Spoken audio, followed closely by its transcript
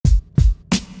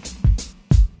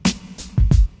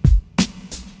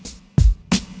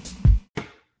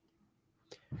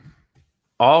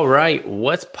All right,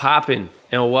 what's poppin'?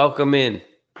 And welcome in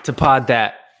to Pod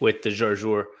That with the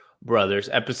Georgiou brothers,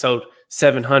 episode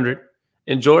 700.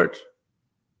 And George,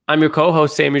 I'm your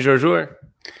co-host, Sammy Georgiou.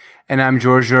 And I'm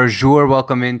George Georgiou.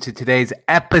 Welcome into today's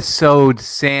episode,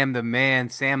 Sam the Man.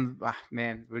 Sam,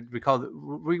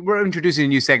 we're introducing a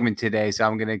new segment today, so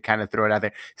I'm going to kind of throw it out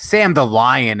there. Sam the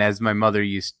Lion, as my mother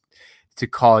used to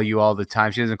call you all the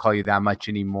time. She doesn't call you that much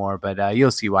anymore, but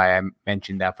you'll see why I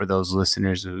mentioned that for those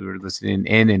listeners who are listening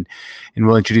in, and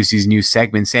we'll introduce these new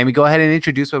segments. Sammy, go ahead and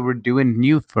introduce what we're doing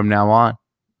new from now on.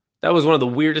 That was one of the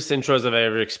weirdest intros I've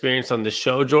ever experienced on this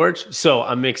show, George. So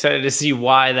I'm excited to see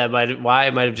why I might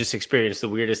have just experienced the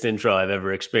weirdest intro I've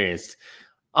ever experienced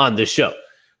on this show.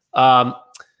 Our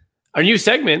new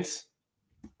segments,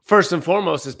 first and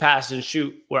foremost, is Pass and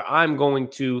Shoot, where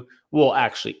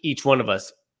each one of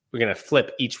us, we're going to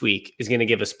flip each week, is going to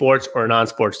give a sports or a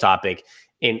non-sports topic.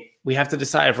 And we have to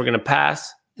decide if we're going to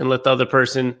pass and let the other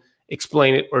person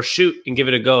explain it, or shoot and give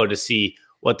it a go to see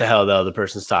what the hell the other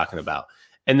person's talking about.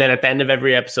 And then at the end of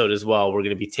every episode as well, we're going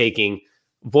to be taking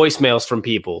voicemails from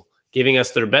people, giving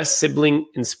us their best sibling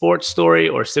in sports story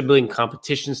or sibling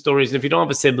competition stories. And if you don't have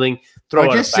a sibling, throw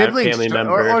out a family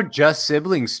member. Or just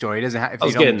sibling story. It doesn't have, if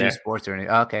you don't do sports or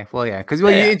anything. Okay, well, yeah. Because you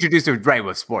introduced it right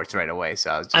with sports right away. So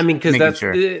I was just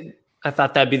I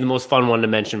thought that'd be the most fun one to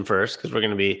mention first,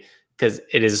 because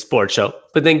it is a sports show.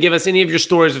 But then give us any of your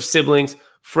stories of siblings,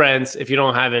 friends. If you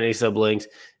don't have any siblings,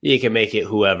 you can make it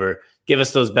whoever. Give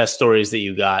us those best stories that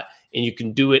you got, and you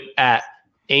can do it at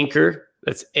Anchor.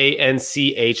 That's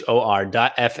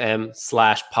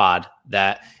anchor.fm/pod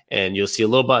that, and you'll see a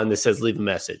little button that says leave a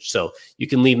message. So you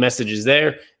can leave messages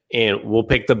there, and we'll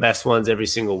pick the best ones every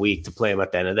single week to play them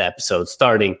at the end of the episode,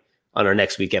 starting on our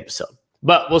next week episode.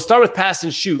 But we'll start with Pass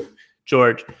and Shoot,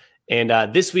 George. And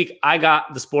this week I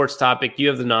got the sports topic. You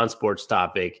have the non-sports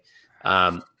topic.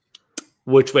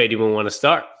 Which way do we want to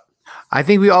start? I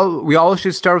think we all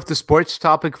should start with the sports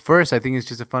topic first. I think it's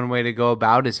just a fun way to go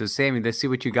about it. So, Sammy, let's see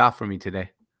what you got for me today.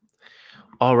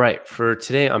 All right. For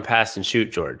today on Pass and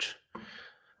Shoot, George, I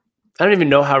don't even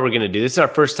know how we're going to do this. This is our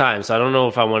first time, so I don't know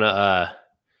if I want to, I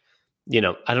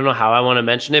don't know how I want to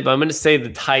mention it, but I'm going to say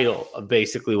the title of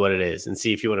basically what it is and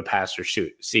see if you want to pass or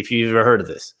shoot. See if you've ever heard of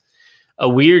this. A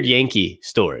weird Yankee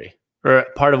story, or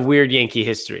part of weird Yankee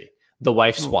history, the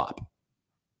wife swap.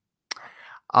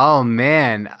 Oh,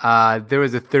 man. There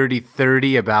was a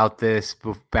 30-30 about this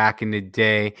back in the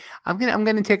day. I'm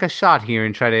gonna take a shot here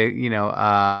and try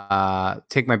to,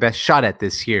 take my best shot at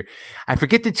this here. I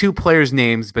forget the two players'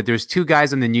 names, but there's two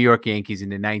guys on the New York Yankees in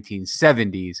the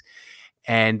 1970s,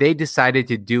 and they decided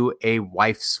to do a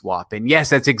wife swap. And yes,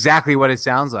 that's exactly what it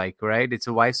sounds like, right? It's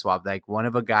a wife swap. Like one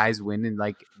of the guys went and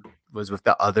was with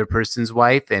the other person's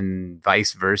wife and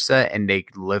vice versa, and they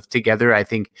lived together. I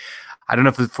don't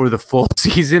know if it's for the full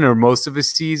season or most of a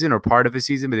season or part of a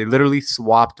season, but they literally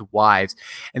swapped wives.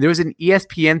 And there was an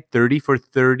ESPN 30 for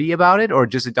 30 about it, or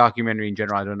just a documentary in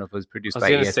general. I don't know if it was produced by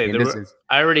ESPN.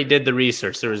 I already did the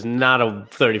research. There was not a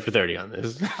 30 for 30 on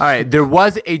this. All right. There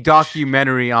was a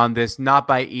documentary on this, not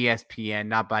by ESPN,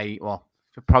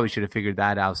 probably should have figured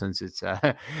that out, since it's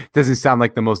doesn't sound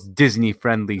like the most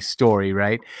Disney-friendly story,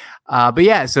 right? But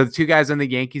yeah, so the two guys on the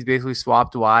Yankees basically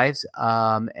swapped wives,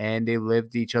 and they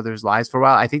lived each other's lives for a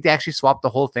while. I think they actually swapped the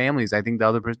whole families. I think the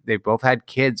other person, they both had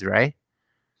kids, right?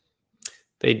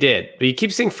 They did, but you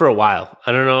keep saying for a while.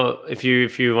 I don't know if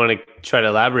you want to try to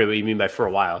elaborate what you mean by for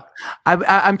a while.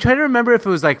 I'm trying to remember if it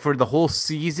was like for the whole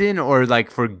season or like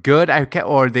for good.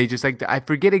 Or they just I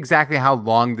forget exactly how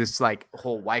long this like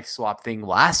whole wife swap thing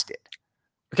lasted.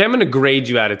 Okay, I'm going to grade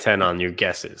you out of 10 on your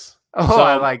guesses. Oh, so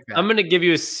I like that. I'm going to give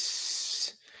you a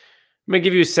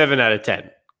 7 out of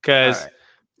 10 because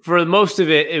for most of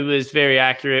it, it was very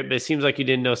accurate, but it seems like you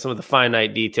didn't know some of the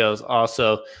finite details.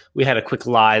 Also, we had a quick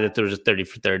lie that there was a 30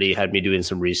 for 30. Had me doing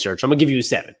some research. I'm going to give you a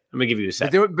 7. But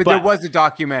there was a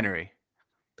documentary.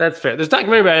 That's fair. There's a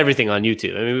documentary about everything on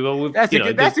YouTube. I mean, that's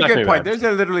a good point.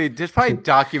 There's probably a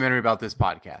documentary about this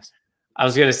podcast. I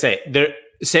was going to say,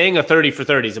 saying a 30 for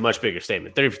 30 is a much bigger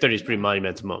statement. 30 for 30 is pretty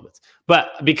monumental moments. But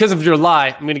because of your lie,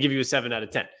 I'm going to give you a 7 out of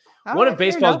 10. One of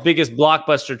baseball's biggest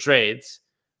blockbuster trades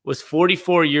was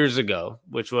 44 years ago,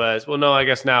 which was, I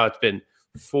guess now it's been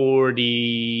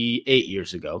 48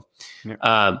 years ago.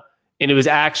 Yeah. And it was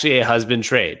actually a husband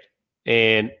trade.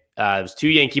 And it was two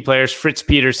Yankee players, Fritz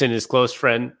Peterson, his close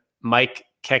friend, Mike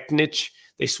Keknich.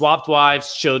 They swapped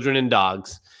wives, children, and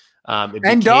dogs. It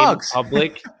became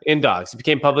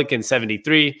public in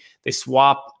 73. The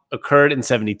swap occurred in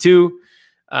 72.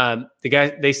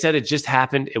 They said it just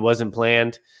happened. It wasn't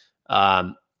planned.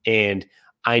 And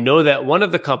I know that one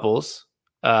of the couples,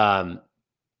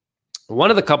 One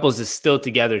of the couples is still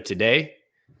together today,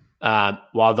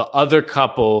 while the other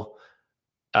couple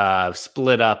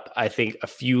split up, I think, a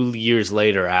few years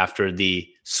later after the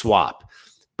swap.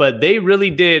 But they really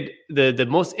did. The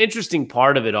most interesting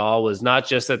part of it all was not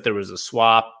just that there was a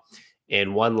swap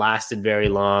and one lasted very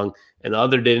long and the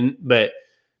other didn't, but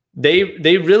they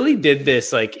really did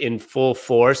this like in full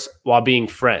force while being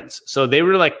friends. So they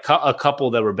were like a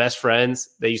couple that were best friends.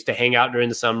 They used to hang out during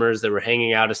the summers. They were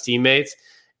hanging out as teammates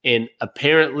and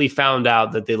apparently found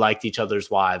out that they liked each other's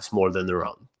wives more than their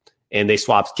own. And they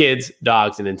swapped kids,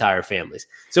 dogs, and entire families.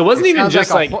 So it wasn't even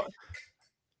just like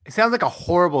it sounds like a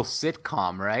horrible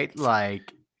sitcom, right?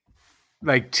 Like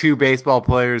two baseball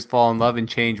players fall in love and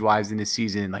change wives in a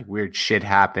season, and like weird shit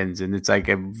happens, and it's like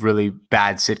a really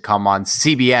bad sitcom on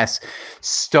CBS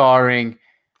starring,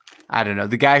 I don't know,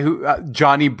 the guy who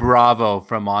Johnny Bravo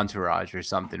from Entourage or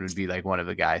something would be like one of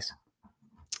the guys.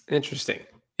 Interesting.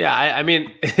 Yeah, I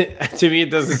mean, to me, it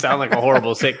doesn't sound like a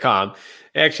horrible sitcom,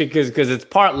 actually, because it's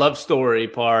part love story,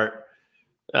 part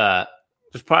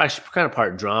there's probably kind of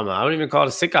part drama. I wouldn't even call it a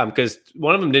sitcom because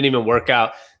one of them didn't even work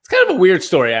out. It's kind of a weird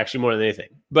story, actually, more than anything.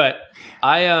 But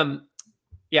I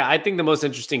think the most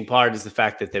interesting part is the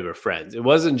fact that they were friends. It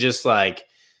wasn't just like,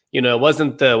 it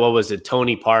wasn't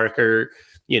Tony Parker,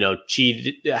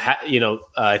 cheated,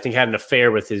 I think had an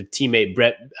affair with his teammate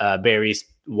Brett Barry's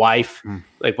wife,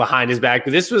 like behind his back.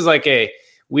 But this was like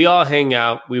we all hang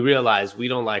out. We realize we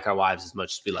don't like our wives as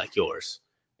much as we like yours.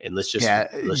 And let's just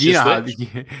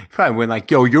probably went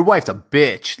like, yo, your wife's a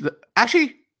bitch.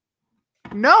 Actually,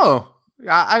 no,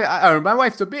 my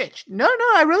wife's a bitch. No,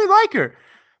 I really like her.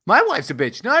 My wife's a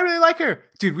bitch. No, I really like her.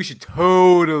 Dude, we should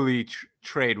totally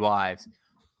trade wives.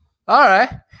 All right.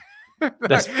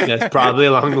 That's probably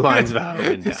along the lines of how it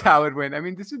went. That's how it went. I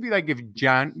mean, this would be like if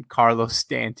Giancarlo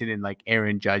Stanton and like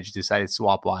Aaron Judge decided to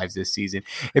swap wives this season.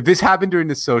 If this happened during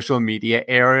the social media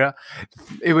era,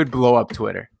 it would blow up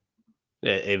Twitter.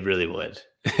 It really would.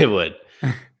 It would.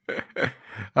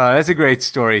 That's a great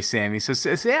story, Sammy. So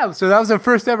that was our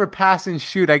first ever pass and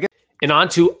shoot, I guess. And on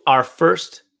to our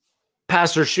first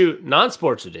pass or shoot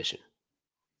non-sports edition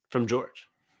from George.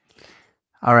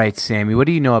 All right, Sammy, what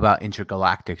do you know about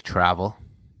intergalactic travel?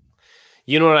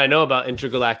 You know what I know about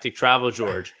intergalactic travel,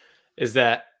 George, is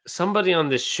that somebody on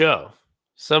this show,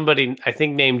 somebody I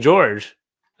think named George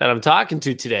that I'm talking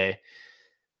to today,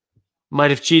 might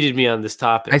have cheated me on this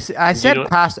topic. I said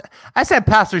pass. I said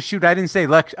pass or shoot. I didn't say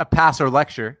a pass or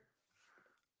lecture.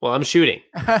 Well, I'm shooting.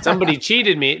 Somebody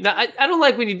cheated me. No, I don't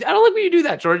like when you do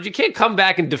that, George. You can't come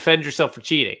back and defend yourself for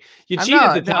cheating. You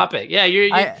cheated the topic. Yeah,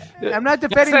 I'm not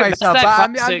defending myself.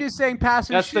 I'm just saying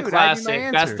pass or shoot. That's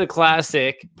the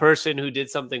classic person who did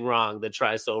something wrong that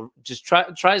tries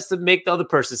to make the other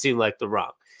person seem like the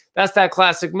wrong. That's that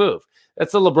classic move.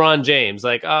 That's the LeBron James,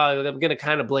 like, I'm going to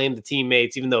kind of blame the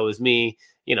teammates, even though it was me,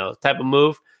 type of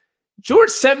move. George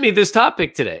sent me this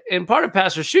topic today. And part of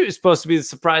Pass or Shoot is supposed to be the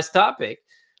surprise topic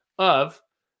of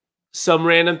some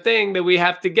random thing that we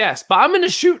have to guess. But I'm going to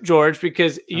shoot, George,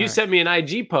 because you sent me an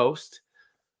IG post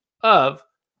of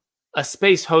a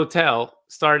space hotel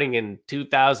starting in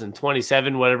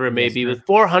 2027, whatever it may be, with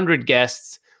 400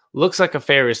 guests. Looks like a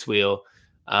Ferris wheel.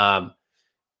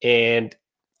 And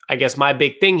I guess my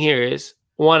big thing here is,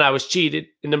 one, I was cheated.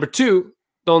 And number two,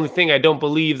 the only thing I don't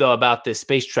believe, though, about this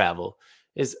space travel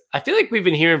is I feel like we've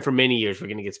been hearing for many years we're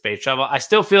going to get space travel. I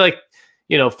still feel like,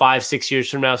 5-6 years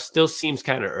from now still seems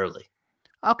kind of early.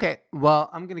 Okay. Well,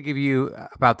 I'm going to give you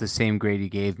about the same grade you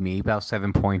gave me, about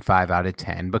 7.5 out of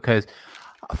 10, because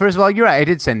first of all, you're right. I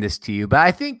did send this to you, but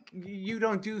I think you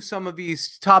don't do some of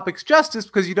these topics justice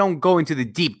because you don't go into the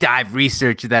deep dive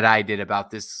research that I did about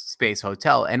this space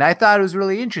hotel. And I thought it was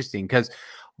really interesting because,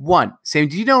 one, Sam,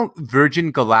 do you know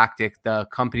Virgin Galactic, the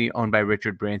company owned by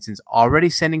Richard Branson's, already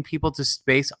sending people to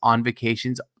space on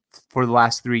vacations for the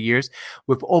last 3 years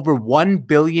with over $1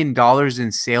 billion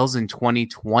in sales in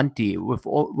 2020 with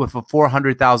a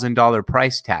 $400,000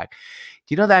 price tag?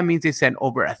 Do you know that means they sent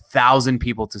over 1,000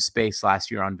 people to space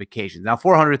last year on vacations? Now,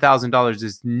 $400,000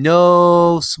 is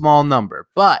no small number,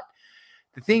 but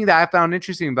the thing that I found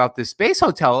interesting about this space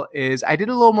hotel is I did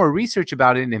a little more research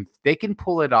about it, and if they can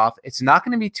pull it off, it's not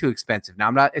going to be too expensive.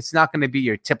 Now, it's not going to be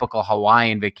your typical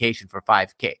Hawaiian vacation for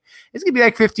 $5K. It's going to be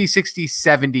like $50, $60,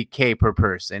 $70K per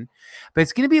person, but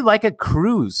it's going to be like a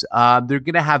cruise. They're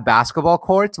going to have basketball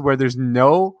courts where there's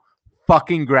no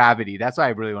fucking gravity. That's why I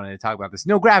really wanted to talk about this.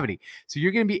 No gravity. So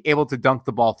you're going to be able to dunk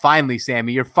the ball. Finally,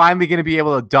 Sammy, you're finally going to be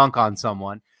able to dunk on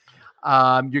someone. There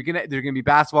are gonna be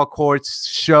basketball courts,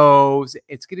 shows.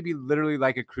 It's gonna be literally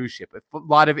like a cruise ship. A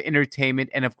lot of entertainment,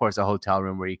 and of course, a hotel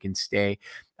room where you can stay.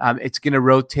 It's gonna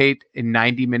rotate in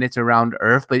 90 minutes around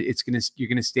Earth, but you're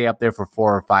gonna stay up there for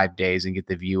 4 or 5 days and get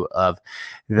the view of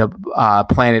the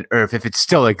planet Earth if it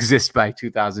still exists by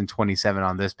 2027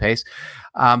 on this pace.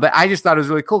 But I just thought it was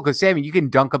really cool because Sammy, you can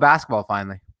dunk a basketball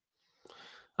finally.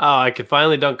 Oh, I could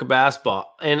finally dunk a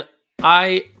basketball, and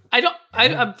I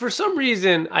for some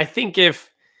reason, I think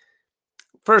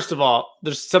first of all,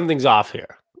 there's something's off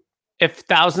here. If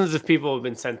thousands of people have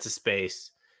been sent to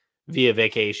space via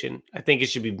vacation, I think it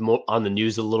should be more on the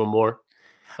news a little more.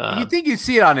 You think you'd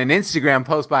see it on an Instagram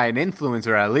post by an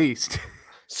influencer at least.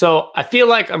 So I feel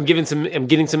like I'm getting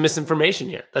some misinformation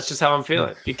here. That's just how I'm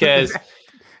feeling because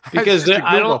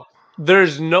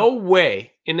there's no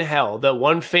way in hell that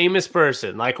one famous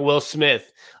person like Will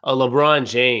Smith, a LeBron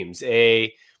James,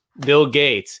 a Bill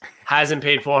Gates hasn't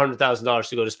paid $400,000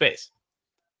 to go to space.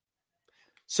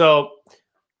 So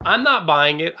I'm not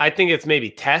buying it. I think it's maybe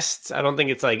tests. I don't think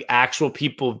it's like actual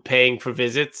people paying for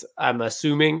visits. I'm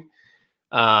assuming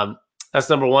that's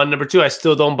number one. Number two, I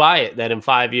still don't buy it that in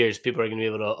 5 years people are going to be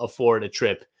able to afford a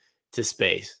trip to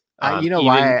space. You know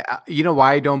why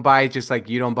I don't buy it, just like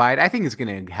you don't buy it? I think it's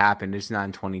going to happen. It's not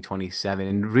in 2027.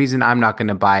 And the reason I'm not going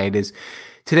to buy it is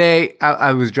today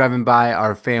I was driving by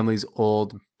our family's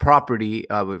old property,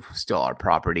 still our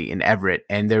property in Everett,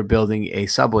 and they're building a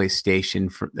subway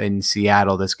station in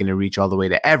Seattle that's going to reach all the way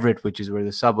to Everett, which is where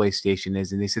the subway station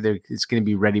is. And they said it's going to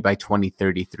be ready by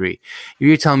 2033.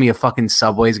 You're telling me a fucking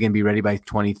subway is going to be ready by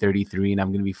 2033 and I'm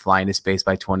going to be flying to space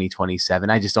by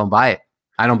 2027? I just don't buy it.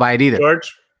 I don't buy it either.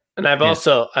 George, and I've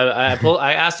also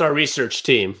I asked our research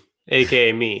team,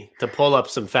 aka me, to pull up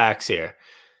some facts here,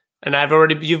 and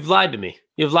you've lied to me.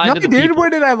 You've lied to the people. Where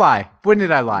did I lie? When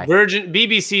did I lie?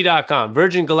 BBC.com.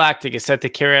 Virgin Galactic is set to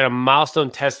carry out a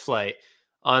milestone test flight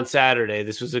on Saturday.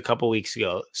 This was a couple weeks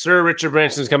ago. Sir Richard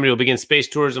Branson's company will begin space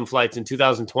tourism flights in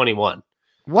 2021.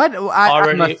 What?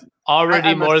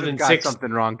 Already more than six.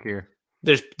 Something wrong here.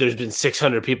 There's been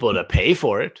 600 people to pay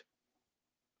for it.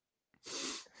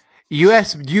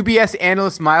 UBS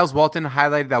analyst Miles Walton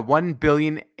highlighted that $1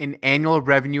 billion in annual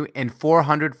revenue and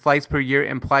 400 flights per year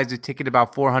implies a ticket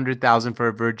about $400,000 for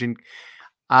a Virgin.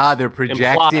 They're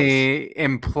projecting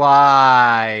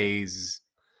implies.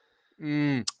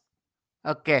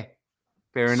 Okay,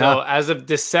 fair enough. So as of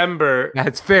December,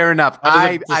 that's fair enough.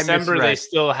 December they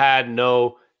still had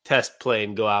no test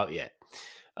plane go out yet.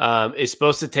 It's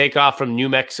supposed to take off from New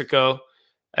Mexico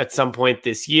at some point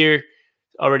this year.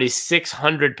 Already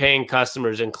 600 paying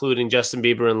customers, including Justin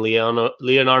Bieber and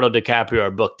Leonardo DiCaprio, are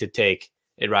booked to take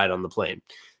a ride on the plane.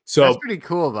 So that's pretty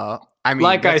cool, though. I mean,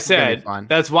 like I said,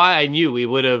 that's why I knew we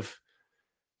would have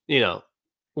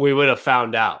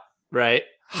found out, right?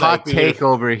 Hot take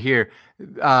over here.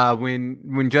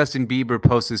 When Justin Bieber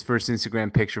posts his first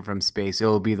Instagram picture from space, it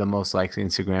will be the most liked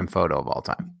Instagram photo of all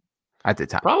time at the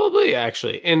time. Probably,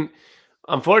 actually. And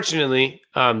unfortunately,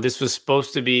 this was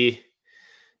supposed to be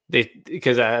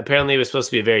because apparently it was supposed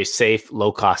to be a very safe,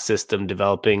 low-cost system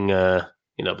developing,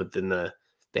 but then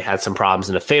they had some problems,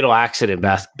 and a fatal accident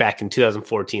back in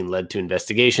 2014 led to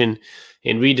investigation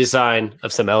and redesign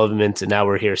of some elements, and now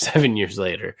we're here 7 years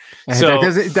later. So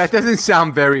that doesn't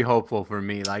sound very hopeful for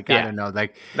me. I don't know.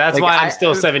 That's why I'm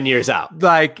still 7 years out.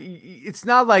 It's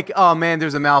not like, oh man,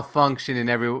 there's a malfunction in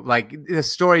the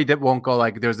story that won't go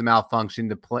like there's a malfunction.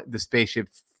 The spaceship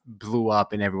blew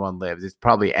up and everyone lives. It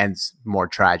probably ends more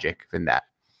tragic than that.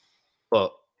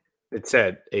 Well, it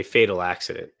said a fatal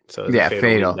accident. So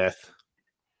fatal death.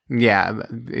 Yeah,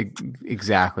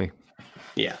 exactly.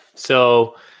 Yeah.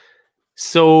 So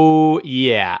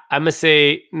yeah, I'm gonna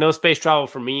say no space travel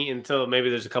for me until maybe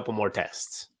there's a couple more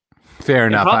tests. Fair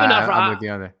enough. I'm with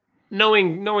you on that.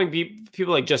 Knowing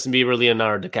people like Justin Bieber,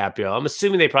 Leonardo DiCaprio, I'm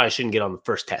assuming they probably shouldn't get on the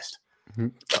first test.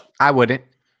 I wouldn't.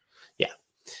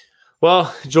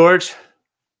 Well, George,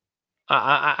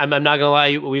 I'm not gonna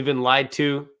lie. We've been lied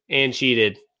to and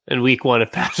cheated in week 1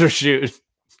 of Pass or Shoot.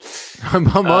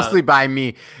 Mostly by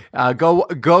me.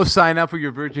 Go sign up for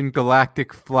your Virgin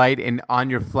Galactic flight, and on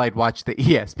your flight, watch the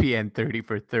ESPN 30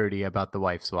 for 30 about the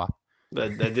wife swap.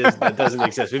 That doesn't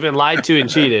exist. We've been lied to and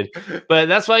cheated, but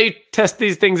that's why you test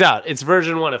these things out. It's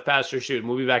version 1 of Pass or Shoot, and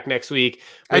we'll be back next week.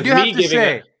 I do have to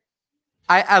say,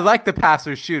 I like the Pass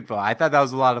or Shoot, though. I thought that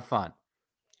was a lot of fun.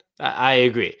 I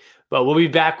agree. But we'll be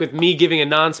back with me giving a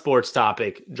non-sports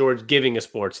topic, George giving a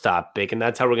sports topic, and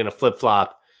that's how we're going to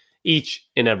flip-flop each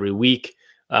and every week.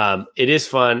 It is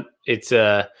fun.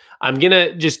 I'm going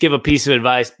to just give a piece of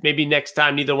advice. Maybe next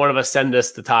time, neither one of us send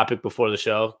us the topic before the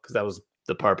show, because that was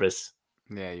the purpose.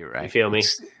 Yeah, you're right. You feel me?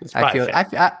 It's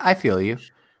I feel you.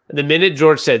 The minute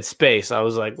George said space, I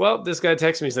was like, well, this guy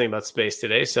texted me something about space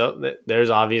today. So there's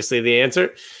obviously the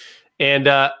answer. And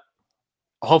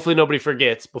hopefully nobody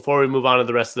forgets, before we move on to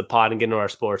the rest of the pod and get into our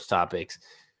sports topics,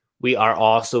 we are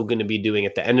also going to be doing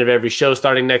at the end of every show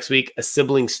starting next week, a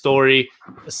sibling story,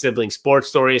 a sibling sports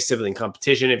story, a sibling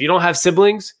competition. If you don't have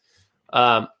siblings,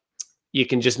 you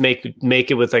can just make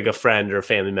it with like a friend or a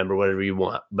family member, whatever you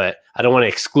want. But I don't want to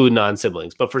exclude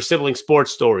non-siblings. But for sibling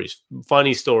sports stories,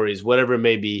 funny stories, whatever it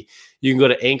may be, you can go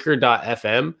to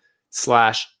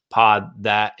anchor.fm/pod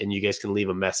that, and you guys can leave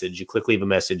a message. You click leave a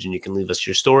message and you can leave us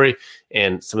your story.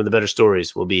 And some of the better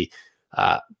stories will be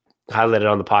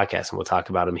highlighted on the podcast, and we'll talk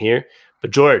about them here.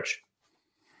 But George,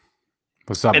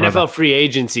 what's up, NFL brother? Free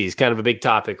agency is kind of a big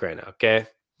topic right now. Okay.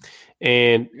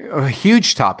 And a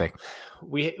huge topic.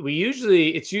 We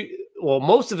usually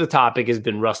most of the topic has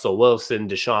been Russell Wilson,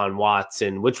 Deshaun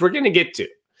Watson, which we're going to get to.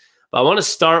 But I want to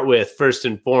start with, first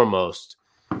and foremost,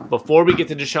 before we get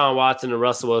to Deshaun Watson and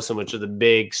Russell Wilson, which are the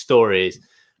big stories,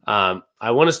 I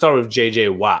want to start with J.J.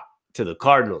 Watt to the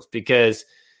Cardinals, because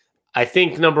I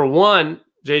think, number one,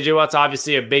 J.J. Watt's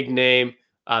obviously a big name.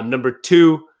 Number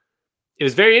two, it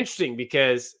was very interesting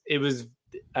because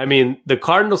the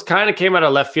Cardinals kind of came out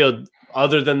of left field,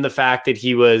 other than the fact that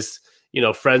he was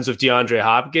friends with DeAndre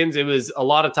Hopkins. It was a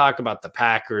lot of talk about the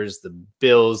Packers, the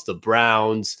Bills, the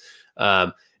Browns,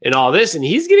 and all this. And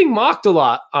he's getting mocked a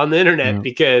lot on the internet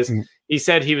because he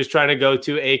said he was trying to go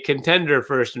to a contender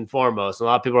first and foremost. And a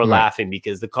lot of people are laughing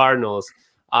because the Cardinals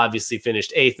obviously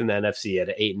finished 8th in the NFC at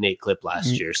an 8-8 clip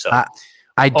last year. So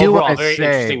I do want to very say,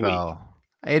 interesting though,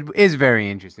 week. it is very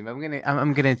interesting.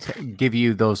 I'm gonna give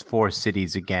you those 4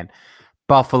 cities again: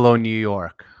 Buffalo, New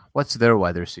York. What's their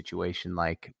weather situation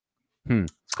like?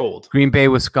 It's cold. Green Bay,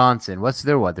 Wisconsin. What's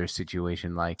their weather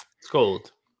situation like? It's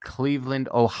cold. Cleveland,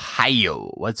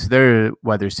 Ohio. What's their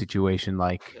weather situation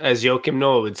like? As Joakim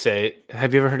Noah would say,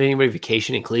 have you ever heard anybody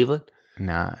vacation in Cleveland?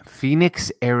 Nah.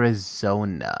 Phoenix,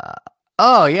 Arizona.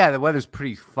 Oh, yeah, the weather's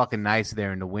pretty fucking nice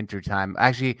there in the wintertime.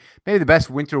 Actually, maybe the best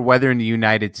winter weather in the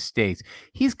United States.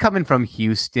 He's coming from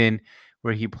Houston,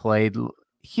 where he played.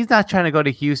 He's not trying to go to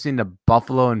Houston to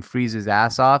Buffalo and freeze his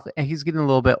ass off. And he's getting a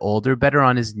little bit older, better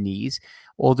on his knees.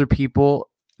 Older people,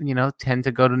 tend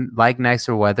to go to like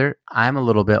nicer weather. I'm a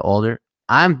little bit older.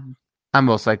 I'm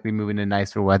most likely moving to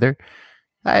nicer weather.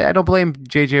 I don't blame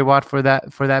JJ Watt for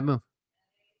that move.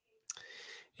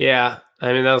 Yeah,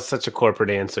 that was such a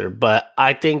corporate answer. But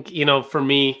I think, for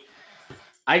me,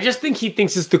 I just think he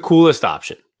thinks it's the coolest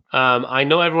option. I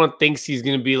know everyone thinks he's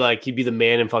going to be like, he'd be the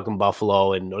man in fucking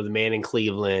Buffalo or the man in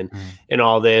Cleveland and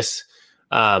all this.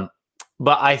 But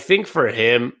I think for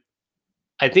him,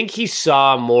 I think he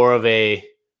saw more of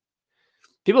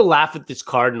people laugh at this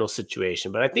Cardinals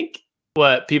situation, but I think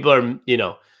what people are,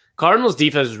 Cardinals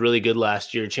defense was really good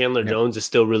last year. Chandler Jones is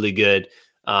still really good.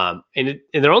 And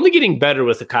they're only getting better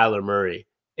with the Kyler Murray.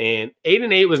 And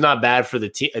 8-8 was not bad for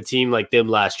a team like them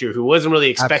last year, who wasn't really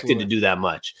expected to do that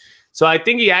much. So I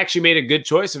think he actually made a good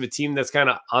choice of a team that's kind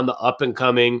of on the up and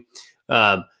coming.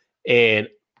 And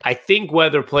I think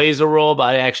weather plays a role, but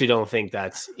I actually don't think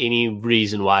that's any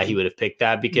reason why he would have picked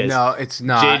that, because no, it's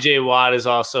not. JJ Watt is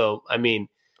also,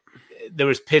 there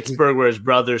was Pittsburgh where his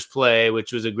brothers play,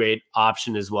 which was a great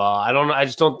option as well. I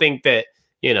just don't think that,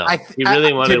 he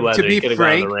really wanted weather. He could have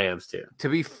gone to the Rams too. To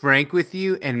be frank with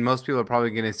you, and most people are probably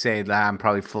going to say that I'm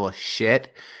probably full of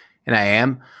shit, and I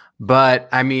am. But,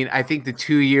 I think the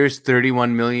 2 years,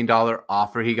 $31 million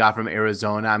offer he got from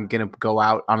Arizona, I'm going to go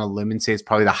out on a limb and say it's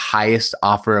probably the highest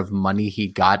offer of money he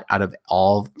got out of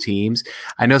all teams.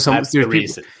 I know that's the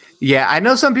reason. Yeah, I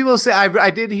know some people say,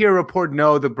 I did hear a report,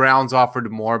 no, the Browns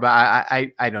offered more, but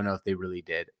I don't know if they really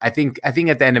did. I think at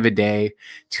the end of the day,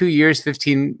 2 years,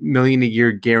 $15 million a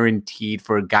year guaranteed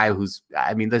for a guy who's,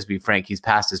 let's be frank, he's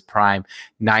past his prime,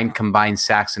 9 combined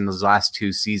sacks in those last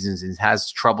 2 seasons and has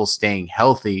trouble staying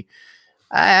healthy.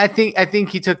 I think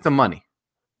he took the money.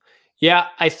 Yeah,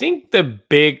 I think the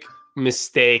big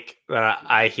mistake that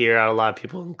I hear out of a lot of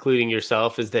people, including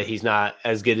yourself, is that he's not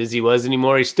as good as he was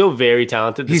anymore. He's still very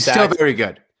talented. He's still very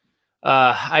good.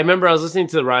 I remember I was listening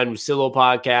to the Ryan Russillo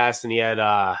podcast, and he had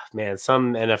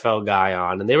some NFL guy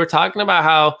on, and they were talking about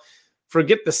how,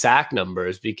 forget the sack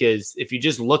numbers, because if you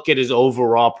just look at his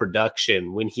overall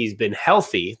production when he's been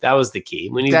healthy, that was the key.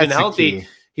 When he's been healthy,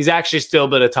 he's actually still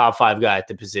been a top 5 guy at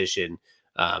the position,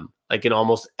 like in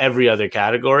almost every other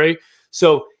category.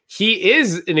 So he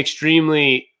is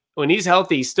when he's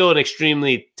healthy, he's still an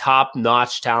extremely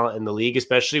top-notch talent in the league,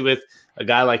 especially with a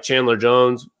guy like Chandler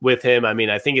Jones with him.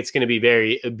 I think it's going to be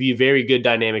a very good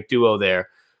dynamic duo there.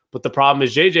 But the problem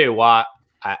is JJ Watt,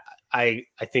 I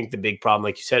think the big problem,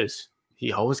 like you said, is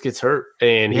he always gets hurt,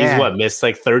 and he's missed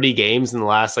like 30 games in the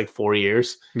last like 4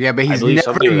 years. Yeah, but he's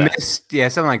never missed. Yeah,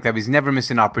 something like that. But he's never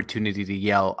missed an opportunity to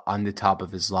yell on the top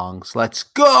of his lungs, "Let's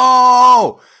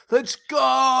go! Let's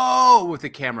go!" with the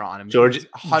camera on him.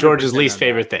 George's least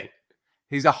favorite thing.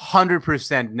 He's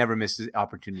 100% never missed an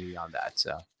opportunity on that.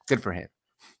 So good for him.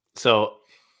 So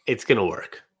it's gonna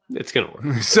work. It's gonna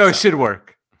work. So it should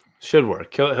work. Should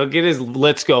work. He'll get his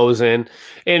let's goes in.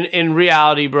 And in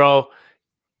reality, bro,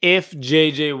 if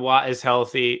JJ Watt is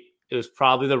healthy, it was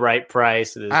probably the right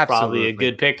price. It is probably a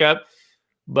good pickup.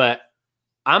 But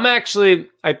I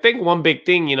think one big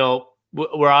thing,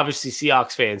 we're obviously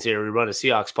Seahawks fans here. We run a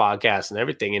Seahawks podcast and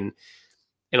everything. And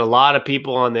a lot of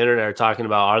people on the internet are talking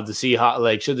about should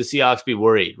the Seahawks be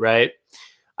worried, right?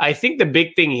 I think the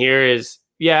big thing here is,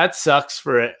 it sucks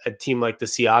for a team like the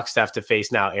Seahawks to have to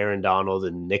face now Aaron Donald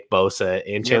and Nick Bosa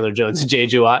and Chandler Jones and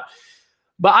JJ Watt.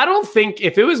 But I don't think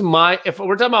if we're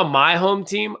talking about my home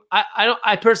team,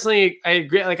 I personally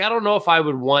agree. Like, I don't know if I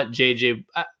would want JJ.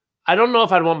 I don't know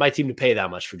if I'd want my team to pay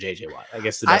that much for JJ Watt. I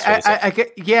guess the best way to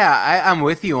say. I'm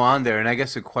with you on there. And I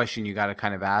guess the question you got to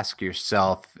kind of ask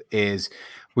yourself is,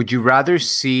 would you rather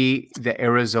see the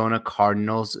Arizona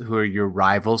Cardinals, who are your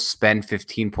rivals, spend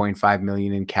 $15.5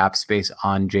 million in cap space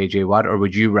on JJ Watt, or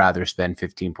would you rather spend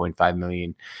 $15.5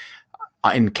 million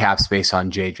in cap space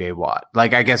on JJ Watt?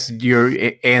 Like, I guess your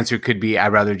answer could be,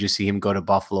 I'd rather just see him go to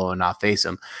Buffalo and not face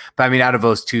him. But I mean, out of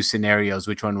those two scenarios,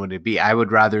 which one would it be? I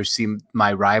would rather see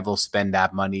my rival spend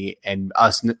that money and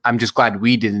us. I'm just glad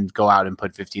we didn't go out and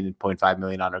put $15.5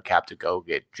 million on our cap to go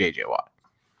get JJ Watt.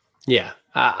 Yeah,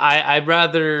 I'd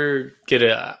rather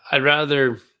I'd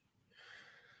rather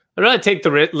take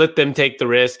the risk, let them take the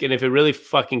risk, and if it really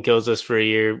fucking kills us for a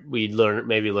year, we'd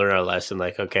maybe learn our lesson.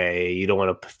 Like, okay, you don't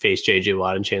want to face JJ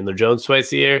Watt and Chandler Jones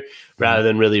twice a year, rather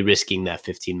than really risking that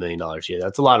 $15 million a year.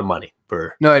 That's a lot of money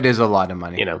No, it is a lot of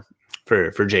money.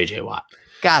 For JJ Watt.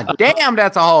 God damn,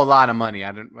 that's a whole lot of money.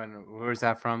 Where's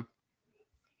that from?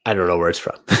 I don't know where it's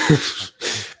from,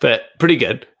 but pretty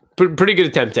good. Pretty good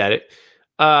attempt at it.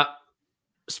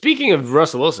 Speaking of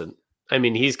Russell Wilson, I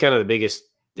mean, he's kind of the biggest.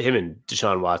 Him and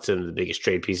Deshaun Watson are the biggest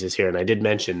trade pieces here, and I did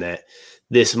mention that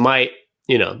this might,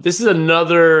 this is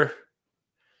another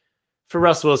for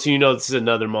Russell Wilson. This is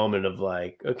another moment of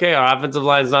like, okay, our offensive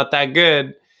line is not that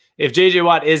good. If JJ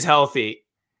Watt is healthy,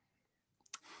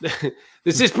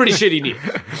 this is pretty shitty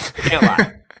news. Can't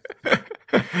lie.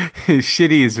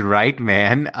 Shitty is right,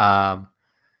 man.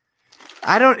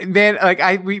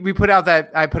 We put out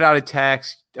I put out a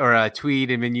text or a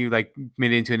tweet, and then you like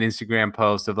made it into an Instagram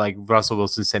post of like Russell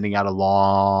Wilson sending out a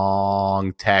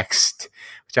long text,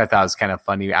 which I thought was kind of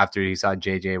funny after he saw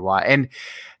JJ Watt and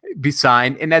be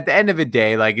signed. And at the end of the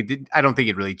day, I don't think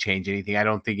it really changed anything. I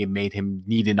don't think it made him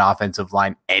need an offensive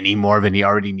line any more than he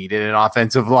already needed an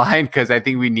offensive line, because I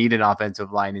think we need an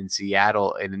offensive line in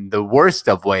Seattle in the worst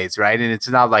of ways, right? And it's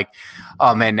not like,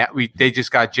 oh man, they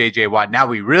just got JJ Watt. Now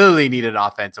we really need an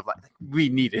offensive line. We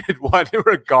needed one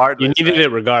regardless. You needed it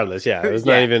regardless. Yeah, it was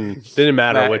not even didn't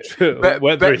matter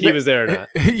whether he was there or not.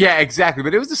 Yeah, exactly.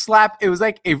 But it was a slap. It was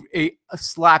like a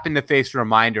slap in the face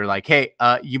reminder, like, hey,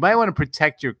 you might want to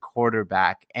protect your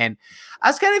quarterback. And I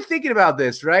was kind of thinking about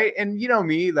this, right? And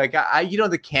me, like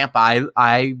the camp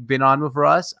I've been on with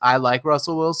Russ. I like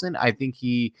Russell Wilson. I think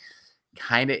he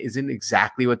kind of isn't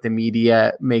exactly what the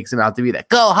media makes him out to be, that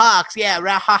go Hawks, yeah,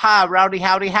 rowdy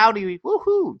howdy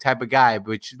woohoo type of guy,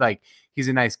 which like he's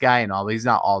a nice guy and all, but he's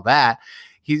not all that.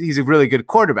 He's a really good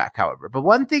quarterback, however. But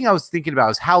one thing I was thinking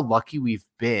about is how lucky we've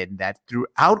been that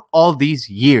throughout all these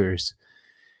years,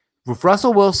 with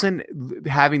Russell Wilson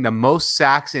having the most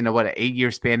sacks in an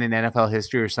 8-year span in NFL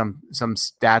history, or some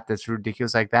stat that's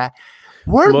ridiculous like that.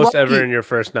 We're most lucky. Ever in your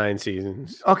first 9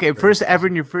 seasons. Okay, first ever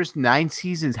in your first 9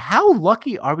 seasons. How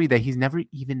lucky are we that he's never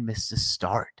even missed a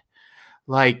start?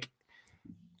 Like,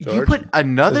 George, you put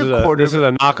another quarter. This is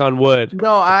a knock on wood.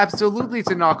 No, absolutely,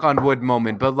 it's a knock on wood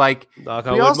moment. But like,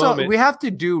 we have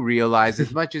to realize,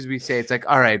 as much as we say, it's like,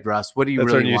 all right, Russ, what do you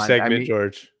really want? Segment, I mean,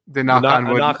 George. The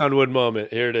knock on wood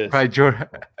moment. Here it is. Right, George.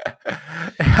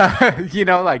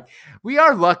 Like, we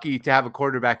are lucky to have a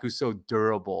quarterback who's so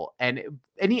durable, and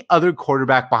any other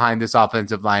quarterback behind this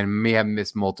offensive line may have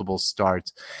missed multiple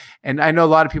starts. And I know a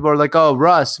lot of people are like, "Oh,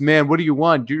 Russ, man, what do you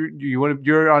want?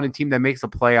 You're on a team that makes the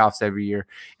playoffs every year."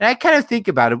 And I kind of think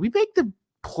about it. We make the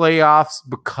playoffs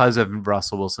because of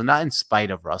Russell Wilson, not in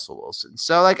spite of Russell Wilson.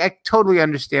 So, like, I totally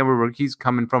understand where he's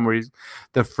coming from, where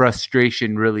the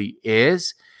frustration really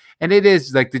is. And it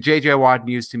is like the JJ Watt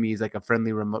news to me is like a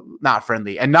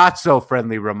not so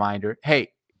friendly reminder.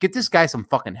 Hey, get this guy some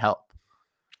fucking help.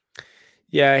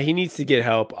 Yeah, he needs to get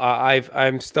help.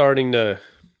 I'm starting to.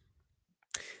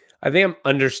 I think I'm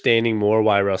understanding more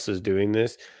why Russ is doing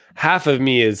this. Half of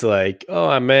me is like,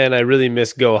 oh man, I really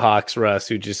miss Go Hawks Russ,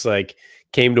 who just like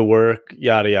came to work,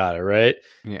 yada yada, right?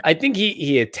 Yeah. I think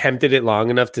he attempted it long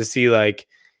enough to see like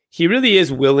he really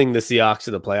is willing the Seahawks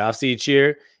to the playoffs each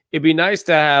year. It'd be nice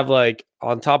to have like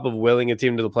on top of willing a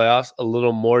team to the playoffs, a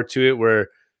little more to it where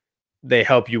they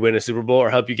help you win a Super Bowl or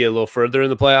help you get a little further in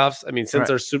the playoffs. I mean, since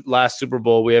our last Super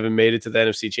Bowl, we haven't made it to the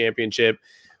NFC Championship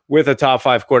with a top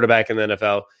 5 quarterback in the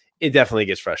NFL. It definitely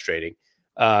gets frustrating.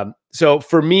 So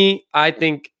for me, I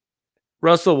think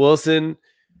Russell Wilson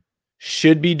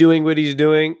should be doing what he's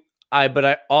doing. But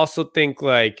I also think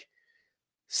like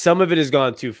some of it has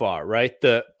gone too far, right?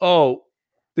 This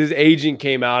agent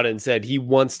came out and said he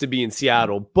wants to be in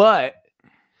Seattle, but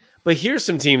here's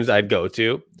some teams I'd go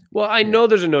to. Well, I know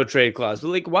there's a no trade clause, but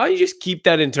like, why don't you just keep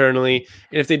that internally?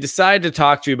 And if they decide to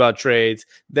talk to you about trades,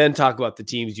 then talk about the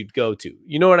teams you'd go to.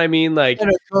 You know what I mean? Like,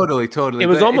 totally. It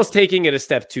was almost taking it a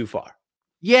step too far.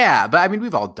 Yeah, but I mean,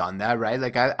 we've all done that, right?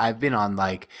 Like, I've been on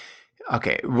like,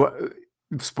 okay,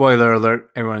 spoiler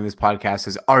alert, everyone in this podcast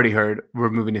has already heard we're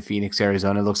moving to Phoenix,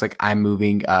 Arizona. It looks like I'm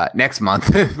moving next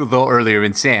month, a little earlier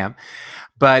than Sam.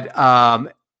 But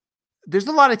there's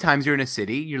a lot of times you're in a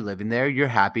city, you're living there, you're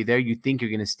happy there, you think you're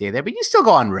going to stay there, but you still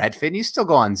go on Redfin, you still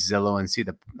go on Zillow and see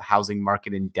the housing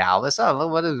market in Dallas. Oh,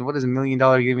 what is $1 million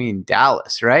give me in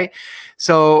Dallas, right?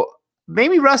 So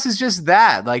maybe Russ is just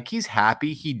that. Like, he's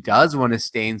happy. He does want to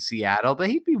stay in Seattle,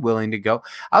 but he'd be willing to go.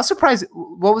 I was surprised.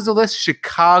 What was the list?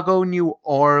 Chicago, New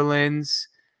Orleans,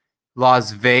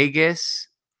 Las Vegas,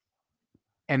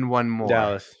 and one more.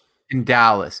 Dallas. In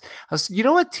Dallas. You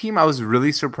know what team I was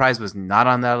really surprised was not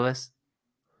on that list?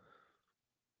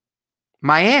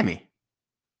 Miami.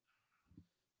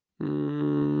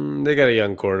 They got a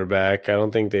young quarterback. I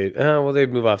don't think they'd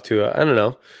move off to I don't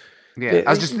know. Yeah,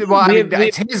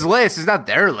 it's his list. It's not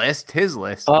their list. His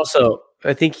list. Also,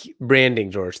 I think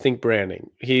branding, George. Think branding.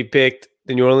 He picked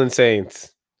the New Orleans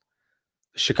Saints,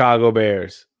 Chicago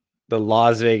Bears, the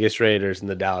Las Vegas Raiders, and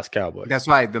the Dallas Cowboys. That's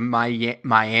why the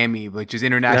Miami, which is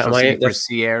international city for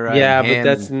Sierra. Yeah,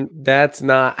 but that's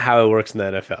not how it works in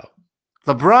the NFL.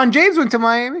 LeBron James went to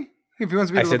Miami. If he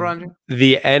wants to be LeBron James.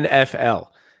 The NFL.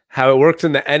 How it works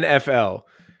in the NFL.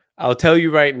 I'll tell you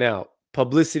right now,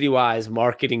 publicity-wise,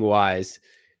 marketing-wise,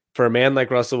 for a man like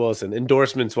Russell Wilson,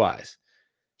 endorsements-wise,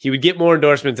 he would get more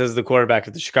endorsements as the quarterback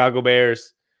of the Chicago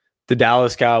Bears, the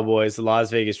Dallas Cowboys, the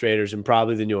Las Vegas Raiders, and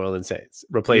probably the New Orleans Saints,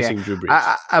 replacing Drew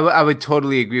Brees. I would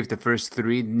totally agree with the first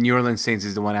three. New Orleans Saints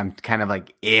is the one I'm kind of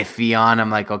like iffy on.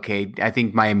 I'm like, okay, I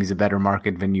think Miami's a better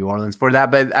market than New Orleans for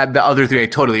that. But the other three, I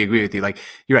totally agree with you. Like,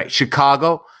 you're right.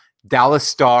 Chicago, Dallas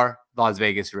Star, Las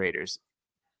Vegas Raiders.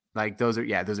 Like, those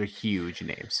are huge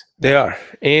names. They are.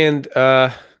 And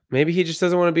maybe he just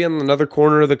doesn't want to be on another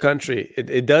corner of the country.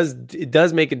 It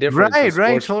does make a difference.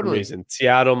 Right, totally. Reason.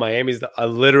 Seattle, Miami's a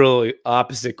literal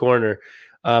opposite corner.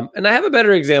 And I have a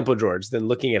better example, George, than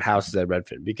looking at houses at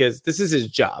Redfin, because this is his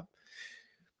job.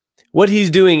 What he's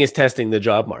doing is testing the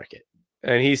job market.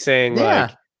 And he's saying,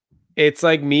 like, it's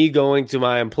like me going to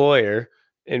my employer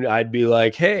and I'd be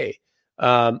like, hey,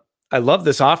 I love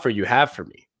this offer you have for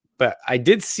me. But I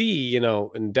did see,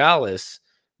 in Dallas,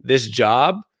 this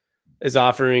job is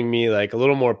offering me like a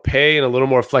little more pay and a little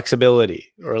more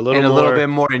flexibility, or a little bit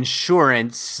more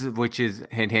insurance, which is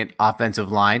hint, hint,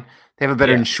 offensive line. They have a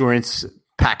better insurance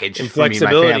package and for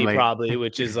flexibility, me and my family. probably,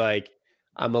 which is like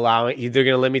I'm allowing. They're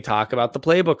going to let me talk about the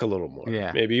playbook a little more.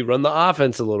 Yeah, maybe run the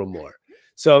offense a little more.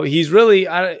 So he's really.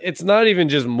 It's not even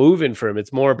just moving for him.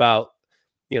 It's more about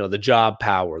the job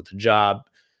power, the job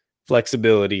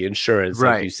flexibility, insurance,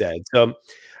 like you said. So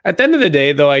at the end of the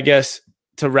day, though, I guess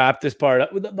to wrap this part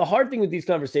up, the hard thing with these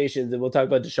conversations, and we'll talk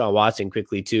about Deshaun Watson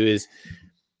quickly too, is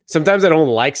sometimes I don't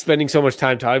like spending so much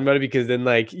time talking about it, because then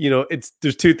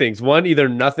there's two things. One, either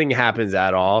nothing happens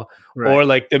at all, or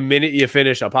like the minute you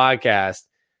finish a podcast,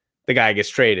 the guy gets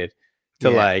traded to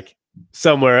like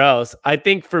somewhere else. I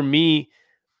think for me,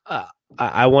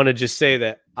 I want to just say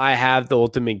that I have the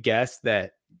ultimate guess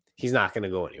that he's not going to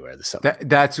go anywhere this summer.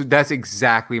 That's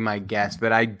exactly my guess.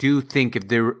 But I do think if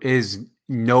there is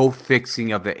no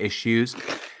fixing of the issues,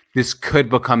 this could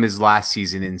become his last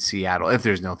season in Seattle if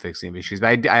there's no fixing of issues.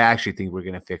 But I actually think we're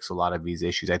going to fix a lot of these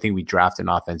issues. I think we draft an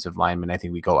offensive lineman. I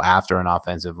think we go after an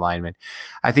offensive lineman.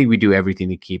 I think we do everything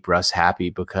to keep Russ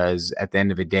happy, because at the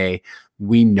end of the day,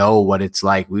 we know what it's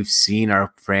like. We've seen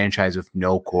our franchise with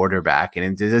no quarterback,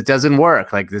 and it doesn't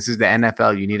work. Like, this is the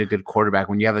NFL. You need a good quarterback.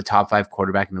 When you have a top 5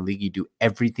 quarterback in the league, you do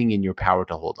everything in your power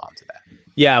to hold on to that.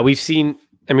 Yeah, we've seen,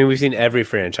 I mean, we've seen every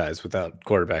franchise without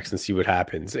quarterbacks and see what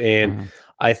happens. And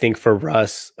I think for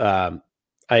Russ, I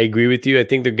agree with you. I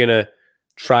think they're going to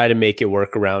try to make it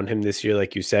work around him this year,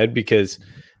 like you said, because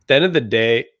at the end of the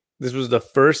day, this was the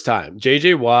first time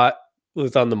JJ Watt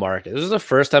was on the market. This was the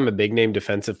first time a big name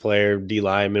defensive player, D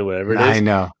lineman, whatever it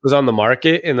is, was on the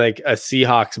market, and like a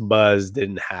Seahawks buzz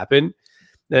didn't happen.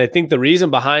 And I think the reason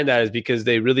behind that is because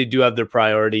they really do have their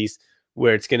priorities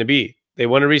where it's going to be. They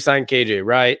want to re-sign KJ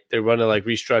Wright. They want to like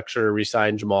restructure or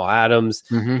re-sign Jamal Adams.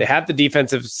 They have the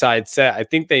defensive side set. I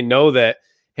think they know that,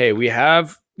 hey, we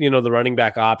have, the running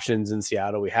back options in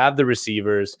Seattle. We have the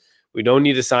receivers. We don't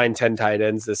need to sign 10 tight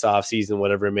ends this offseason,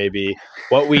 whatever it may be.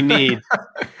 What we need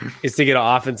is to get an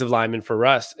offensive lineman for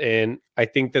Russ. And I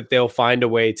think that they'll find a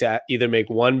way to either make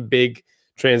one big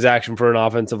transaction for an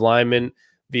offensive lineman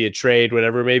via trade,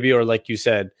 whatever it may be, or like you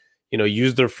said,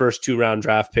 use their first 2-round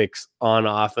draft picks on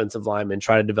offensive linemen,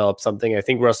 try to develop something. I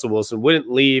think Russell Wilson wouldn't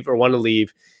leave or want to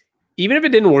leave, even if it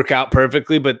didn't work out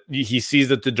perfectly, but he sees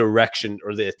that the direction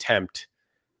or the attempt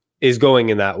is going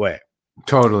in that way.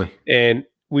 Totally. And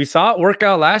we saw it work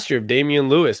out last year of Damian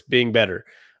Lewis being better.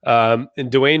 And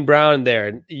Dwayne Brown there.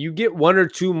 And you get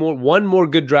one more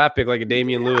good draft pick like a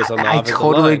Damian Lewis on the offensive line.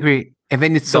 I totally agree. And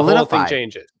then it's solidified. The whole thing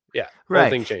changes. Yeah, right.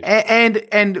 Thing changes.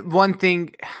 And one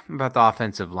thing about the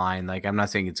offensive line, like I'm not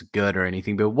saying it's good or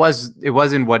anything, but it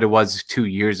wasn't what it was 2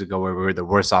 years ago where we were the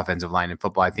worst offensive line in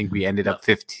football. I think we ended up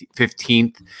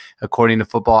 15th according to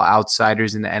Football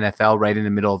Outsiders in the NFL, right in the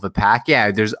middle of a pack.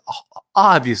 Yeah, there's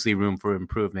obviously room for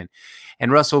improvement. And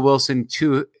Russell Wilson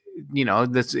too,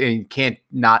 can't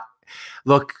not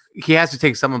look. He has to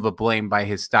take some of the blame by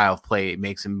his style of play. It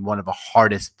makes him one of the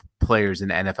hardest players in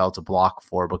the NFL to block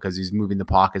for because he's moving the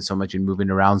pocket so much and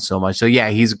moving around so much. So yeah,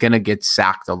 he's going to get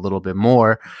sacked a little bit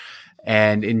more.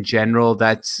 And in general,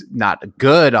 that's not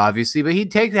good, obviously, but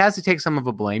has to take some of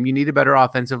the blame. You need a better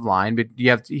offensive line, but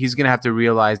he's going to have to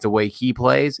realize the way he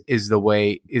plays is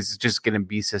just going to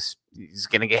be, he's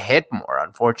going to get hit more,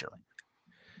 unfortunately.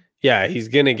 Yeah, he's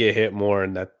going to get hit more,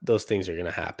 and those things are going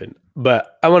to happen.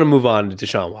 But I want to move on to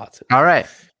Deshaun Watson. All right.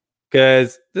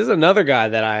 Because this is another guy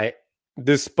that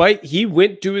despite he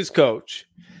went to his coach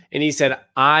and he said,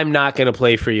 I'm not going to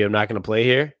play for you. I'm not going to play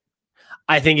here.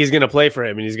 I think he's going to play for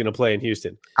him and he's going to play in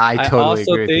Houston. I totally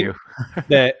agree with you.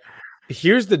 That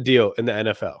here's the deal in the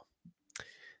NFL.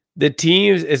 The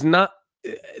teams the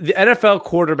NFL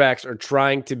quarterbacks are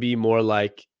trying to be more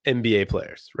like NBA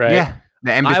players, right? Yeah.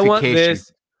 The I want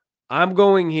this. I'm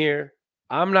going here.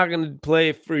 I'm not going to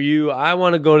play for you. I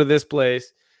want to go to this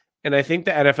place. And I think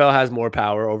the NFL has more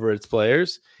power over its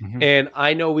players. And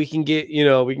I know we can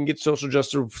get social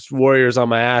justice warriors on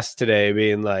my ass today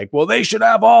being like, well, they should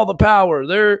have all the power.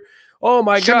 Oh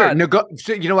my God.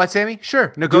 You know what, Sammy? Sure.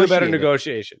 Do a better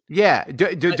negotiation. Yeah.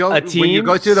 Don't a team when you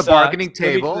go to the bargaining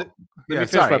table. Let me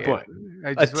finish my point.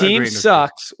 A team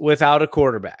sucks without a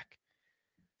quarterback.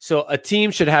 So a team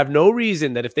should have no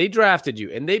reason that if they drafted you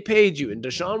and they paid you and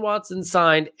Deshaun Watson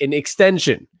signed an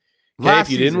extension. Okay,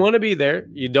 if you didn't want to be there,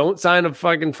 you don't sign a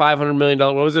fucking $500 million,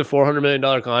 what was it, $400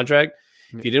 million contract.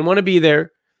 If you didn't want to be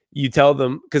there, you tell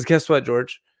them, because guess what,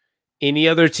 George? Any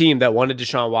other team that wanted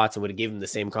Deshaun Watson would have given him the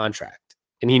same contract.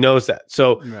 And he knows that.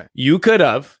 So you could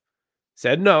have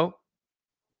said no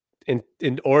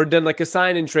or done like a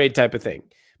sign and trade type of thing.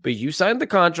 But you signed the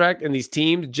contract and these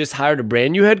teams just hired a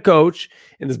brand new head coach.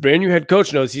 And this brand new head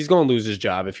coach knows he's going to lose his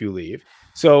job if you leave.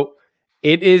 So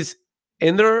it is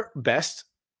in their best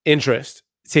interest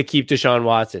to keep Deshaun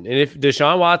Watson. And if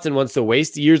Deshaun Watson wants to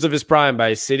waste years of his prime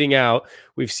by sitting out,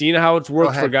 we've seen how it's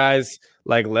worked for guys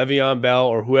like Le'Veon Bell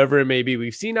or whoever it may be.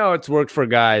 We've seen how it's worked for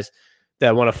guys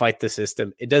that want to fight the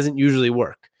system. It doesn't usually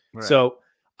work. Right. So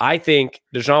I think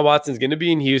Deshaun Watson's going to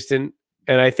be in Houston,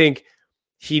 and I think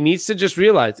he needs to just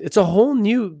realize it's a whole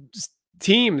new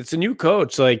team. It's a new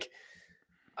coach. Like,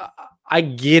 I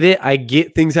get it. I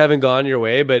get things haven't gone your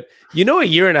way, but a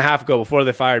year and a half ago before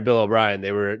they fired Bill O'Brien,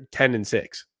 they were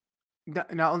 10-6.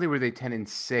 Not only were they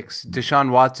 10-6,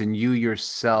 Deshaun Watson, you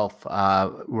yourself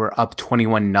were up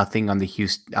 21-0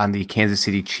 on the Kansas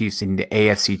City Chiefs in the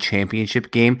AFC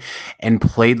Championship game and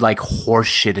played like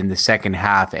horseshit in the second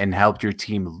half and helped your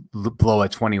team blow a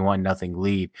 21-0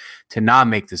 lead to not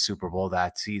make the Super Bowl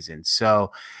that season.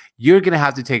 So you're going to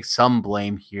have to take some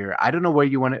blame here. I don't know where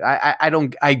you want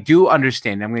to. I do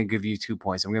understand. I'm going to give you 2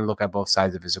 points. I'm going to look at both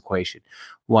sides of his equation.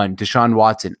 One, Deshaun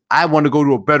Watson. I want to go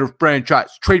to a better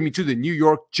franchise. Trade me to the New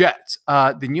York Jets.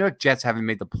 The New York Jets haven't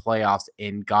made the playoffs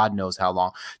in God knows how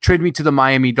long. Trade me to the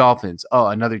Miami Dolphins. Oh,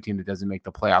 another team that doesn't make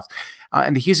the playoffs.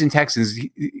 And the Houston Texans.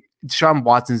 Deshaun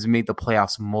Watson's made the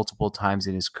playoffs multiple times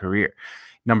in his career.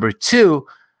 Number two,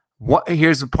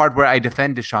 Here's the part where I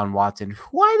defend Deshaun Watson.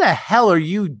 Why the hell are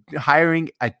you hiring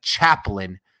a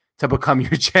chaplain to become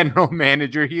your general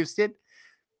manager, Houston?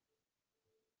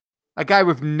 A guy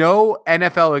with no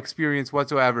NFL experience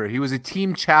whatsoever. He was a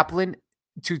team chaplain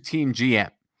to team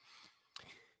GM.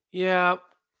 Yeah,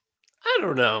 I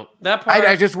don't know that part.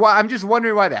 I'm just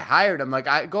wondering why they hired him.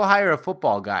 Like, go hire a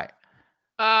football guy.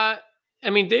 I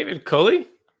mean, David Culley.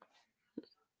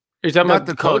 You're talking about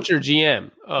the coach or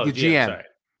GM? Oh, the GM. Sorry.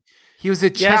 He was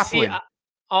a chaplain. See,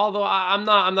 although I'm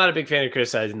not a big fan of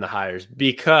criticizing the hires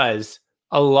because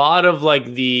a lot of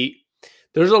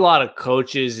there's a lot of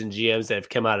coaches and GMs that have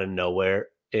come out of nowhere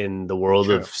in the world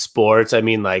of sports. I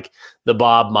mean, like the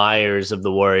Bob Myers of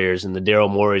the Warriors and the Daryl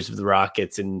Morey's of the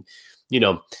Rockets, and you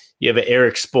have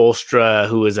Eric Spoelstra,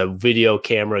 who is a video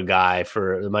camera guy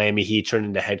for the Miami Heat, turned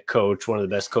into head coach, one of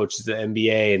the best coaches in the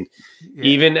NBA, and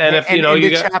even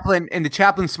NFL. The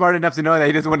chaplain's smart enough to know that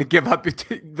he doesn't want to give up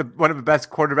one of the best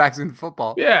quarterbacks in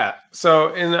football. Yeah.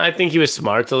 So, and I think he was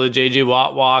smart to let JJ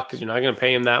Watt walk because you're not going to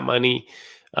pay him that money.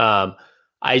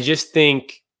 I just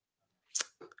think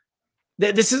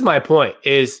that this is my point: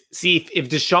 is see if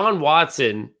Deshaun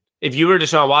Watson, if you were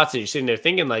Deshaun Watson, you're sitting there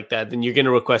thinking like that, then you're going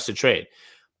to request a trade.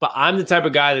 But I'm the type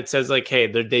of guy that says, like, hey,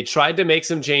 they tried to make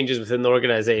some changes within the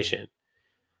organization.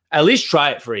 At least try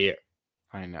it for a year.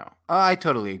 I know. I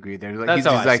totally agree there. Like, that's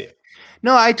how I see it.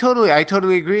 No, I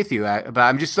totally agree with you. But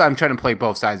I'm trying to play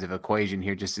both sides of the equation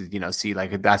here, just to see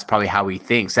like that's probably how he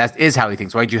thinks. That is how he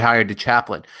thinks. Why'd you hire the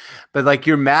chaplain? But like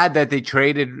you're mad that they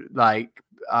traded like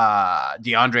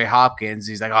DeAndre Hopkins.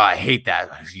 He's like, oh, I hate that.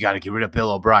 You got to get rid of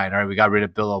Bill O'Brien. All right, we got rid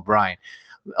of Bill O'Brien.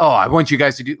 Oh, I want you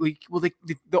guys to do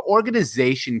the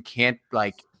organization can't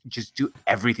like just do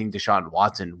everything Deshaun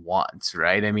Watson wants,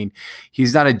 right? I mean,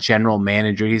 he's not a general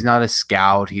manager. He's not a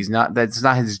scout. That's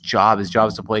not his job. His job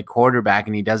is to play quarterback,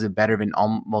 and he does it better than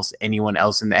almost anyone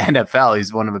else in the NFL.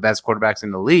 He's one of the best quarterbacks in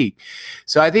the league.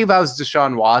 So I think if I was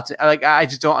Deshaun Watson, I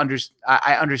just don't understand.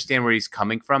 I understand where he's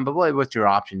coming from, but what's your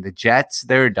option? The Jets,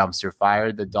 they're a dumpster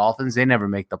fire. The Dolphins, they never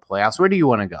make the playoffs. Where do you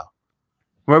want to go?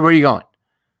 Where are you going?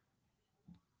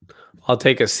 I'll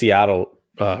take a Seattle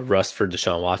Russ for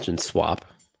Deshaun Watson swap.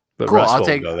 But cool, Russ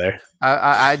won't go there.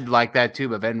 I'd like that too,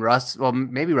 but then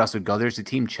maybe Russ would go. There's a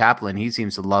team chaplain. He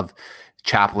seems to love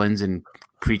chaplains and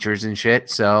preachers and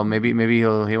shit. So maybe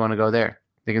he'll want to go there.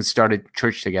 They can start a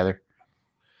church together.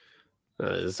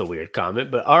 It's a weird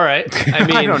comment, but all right. I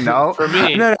mean, I don't know. For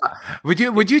me, no.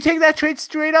 Would you take that trade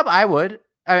straight up? I would.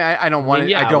 I don't want it.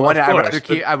 Yeah, I don't want it.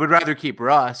 I would rather keep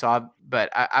Russ. But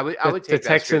I would take the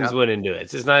Texans wouldn't do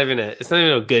it. It's not even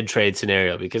a good trade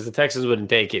scenario because the Texans wouldn't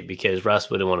take it because Russ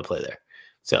wouldn't want to play there.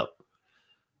 So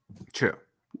true.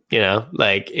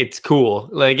 Like it's cool.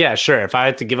 Like, yeah, sure. If I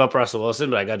had to give up Russell Wilson,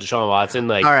 but I got Deshaun Watson,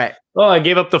 like, all right. Well, I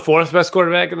gave up the fourth best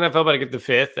quarterback in the NFL, but I get the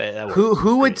fifth.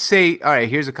 Who would say, all right,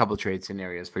 here's a couple trade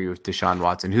scenarios for you with Deshaun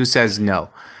Watson. Who says no?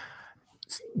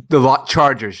 The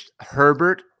Chargers,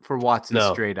 Herbert for Watson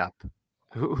straight up.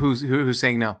 Who's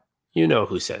saying no? You know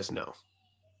who says no.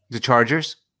 The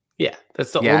Chargers? Yeah,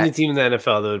 that's the only team in the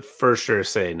NFL that would for sure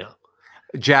say no.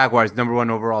 Jaguars, number 1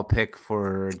 overall pick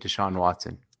for Deshaun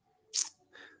Watson.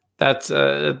 That's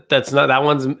not, that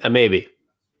one's a maybe.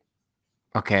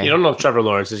 Okay. You don't know if Trevor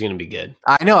Lawrence is going to be good.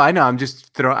 I know. I'm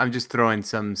just throwing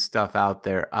some stuff out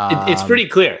there. It's pretty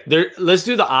clear. Let's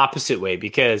do the opposite way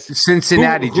because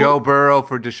Cincinnati, Joe Burrow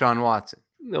for Deshaun Watson.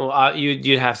 No,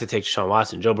 you'd have to take Deshaun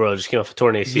Watson. Joe Burrow just came off a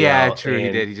torn ACL. Yeah, true.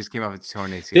 He did. He just came off a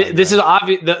torn ACL. This is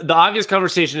obvious. The obvious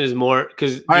conversation is more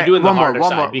because you're doing the harder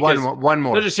side. One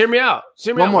more. No, just hear me out.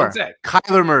 One more.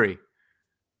 Kyler Murray.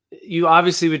 You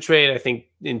obviously would trade, I think,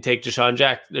 and take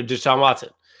Deshaun Watson.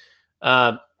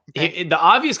 The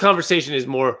obvious conversation is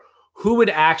more who would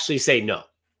actually say no.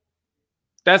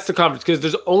 That's the conference because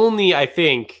there's only, I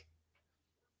think,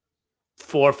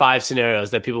 4 or 5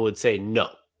 scenarios that people would say no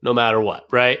matter what,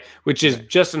 right? Which is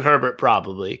Justin Herbert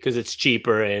probably because it's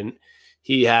cheaper and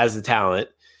he has the talent.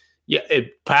 Yeah,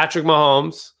 Patrick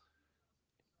Mahomes.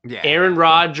 Yeah, Aaron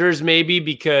Rodgers maybe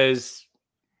because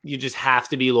you just have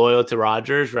to be loyal to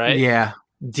Rodgers, right? Yeah.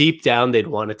 Deep down, they'd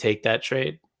want to take that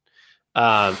trade.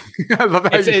 I love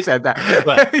how you said that.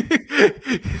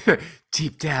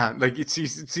 Deep down, like it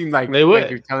seemed like they would. Like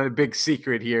you're telling a big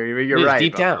secret here. You're right.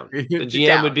 Deep down, the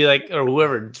GM would be like, or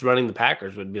whoever's running the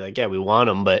Packers would be like, yeah, we want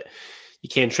him, but you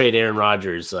can't trade Aaron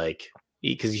Rodgers, like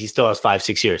because he still has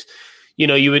 5-6 years.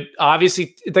 You would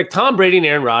obviously like Tom Brady and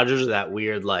Aaron Rodgers are that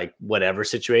weird, like whatever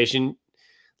situation.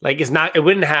 Like it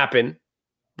wouldn't happen,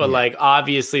 but like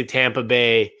obviously Tampa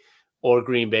Bay or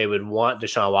Green Bay would want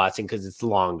Deshaun Watson because it's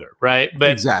longer, right?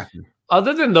 But exactly.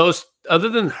 Other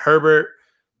than Herbert,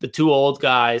 the 2 old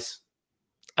guys,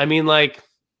 I mean, like,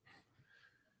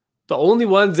 The only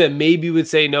ones that maybe would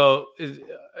say no is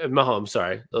Mahomes.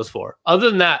 Sorry, those 4. Other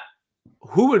than that,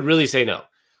 who would really say no?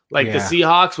 Like the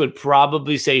Seahawks would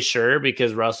probably say sure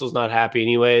because Russell's not happy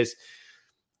anyways.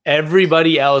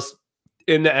 Everybody else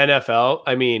in the NFL,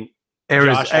 I mean,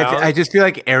 I just feel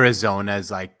like Arizona is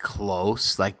like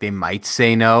close. Like they might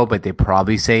say no, but they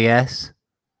probably say yes.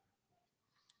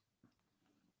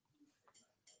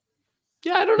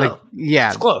 Yeah, I don't know.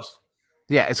 It's close.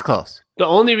 Yeah, it's close. The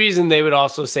only reason they would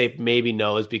also say maybe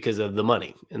no is because of the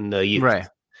money and the youth. Right.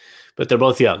 But they're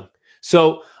both young.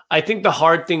 So I think the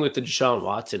hard thing with the Deshaun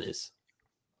Watson is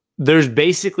there's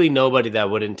basically nobody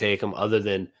that wouldn't take him other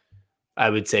than, I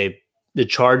would say, the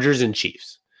Chargers and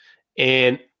Chiefs.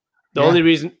 And the only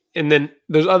reason, and then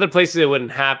there's other places it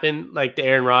wouldn't happen, like the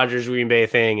Aaron Rodgers Green Bay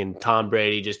thing and Tom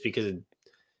Brady, just because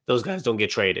those guys don't get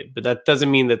traded. But that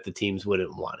doesn't mean that the teams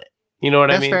wouldn't want it. You know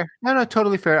what I mean? Fair. No,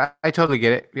 totally fair. I totally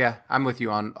get it. Yeah, I'm with you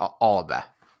on all of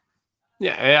that.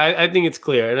 Yeah, I think it's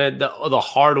clear. And the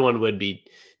hard one would be,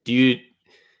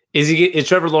 is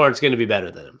Trevor Lawrence going to be better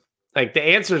than him? Like the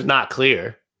answer is not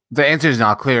clear. The answer is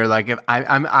not clear. Like if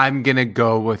I'm gonna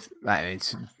go with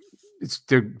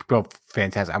they're both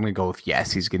fantastic. I'm gonna go with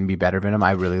yes. He's gonna be better than him.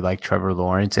 I really like Trevor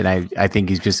Lawrence, and I think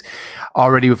he's just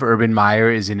already with Urban Meyer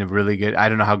is in a really good. I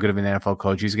don't know how good of an NFL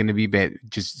coach he's gonna be, but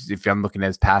just if I'm looking at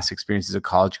his past experience as a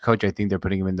college coach, I think they're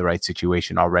putting him in the right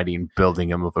situation already and building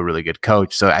him with a really good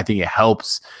coach. So I think it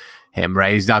helps him.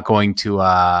 Right? He's not going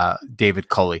to David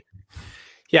Culley.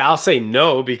 Yeah, I'll say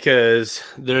no because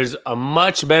there's a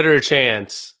much better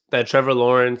chance that Trevor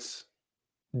Lawrence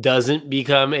doesn't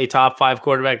become a top 5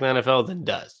 quarterback in the NFL than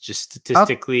does, just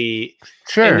statistically.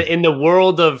 Sure. In the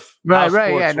world of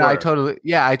right. Yeah, no, I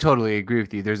totally agree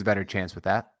with you. There's a better chance with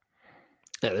that.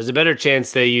 Yeah, there's a better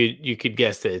chance that you could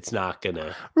guess that it's not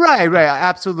gonna. Right,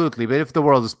 absolutely. But if the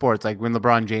world of sports, like when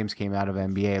LeBron James came out of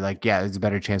NBA, like there's a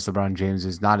better chance LeBron James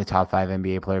is not a top 5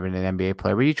 NBA player than an NBA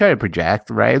player. But you try to project,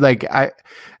 right? Like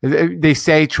they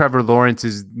say Trevor Lawrence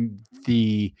is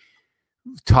the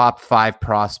top 5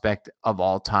 prospect of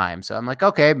all time. So I'm like,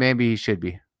 okay, maybe he should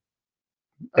be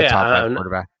a top 5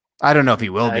 quarterback. I don't know if he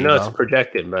will be. I know it's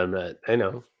projected, but I'm not. I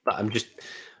know. I'm just.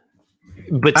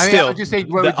 But still, I would just say,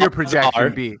 what would your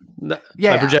projection be?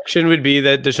 My projection would be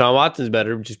that Deshaun Watson's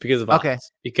better just because of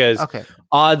odds. Because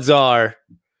odds are,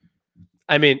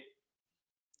 I mean,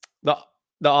 the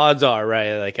odds are,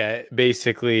 right? Like,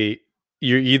 basically,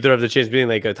 you either have the chance of being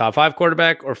like a top 5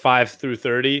 quarterback or 5 through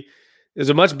 30. There's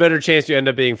a much better chance you end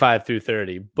up being 5 through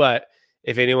 30. But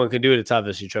if anyone can do it, it's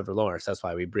obviously Trevor Lawrence. That's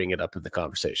why we bring it up in the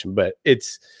conversation. But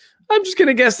I'm just going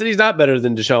to guess that he's not better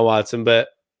than Deshaun Watson. But,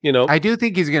 you know. I do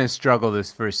think he's going to struggle this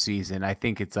first season. I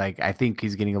think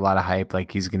he's getting a lot of hype.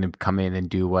 Like he's going to come in and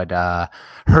do what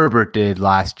Herbert did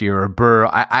last year or Burrow.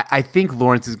 I think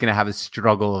Lawrence is going to have a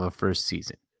struggle of a first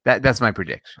season. That's my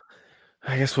prediction.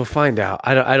 I guess we'll find out.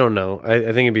 I don't know. I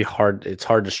think it'd be hard. It's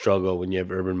hard to struggle when you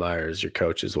have Urban Meyer as your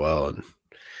coach as well, and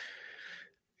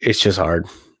it's just hard.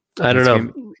 I don't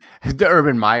know. The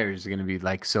Urban Meyer is going to be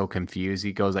like so confused.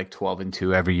 He goes like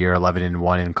 12-2 every year,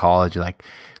 11-1 in college. Like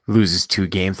loses 2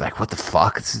 games. Like what the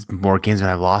fuck? This is more games than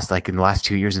I've lost like in the last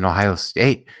 2 years in Ohio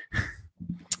State.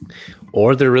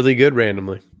 Or they're really good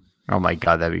randomly. Oh my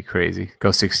god, that'd be crazy. Go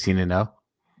 16-0.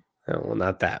 Oh, well,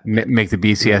 not that. Make the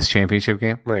BCS championship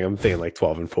game? Like I'm thinking like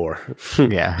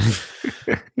 12-4. Yeah.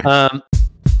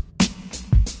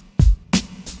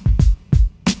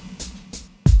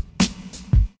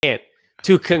 And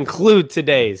to conclude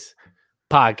today's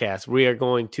podcast, we are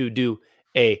going to do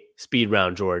a speed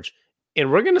round, George.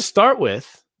 And we're going to start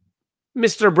with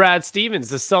Mr. Brad Stevens,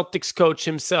 the Celtics coach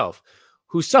himself,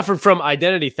 who suffered from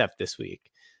identity theft this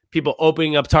week. People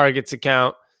opening up Target's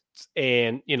account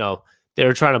and, they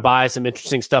were trying to buy some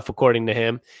interesting stuff, according to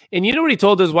him. And you know what he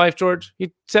told his wife, George?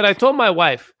 He said, I told my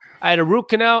wife I had a root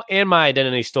canal and my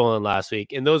identity stolen last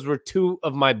week. And those were 2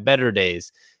 of my better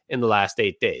days in the last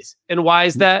 8 days. And why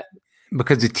is that?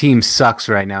 Because the team sucks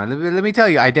right now. Let me tell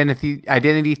you,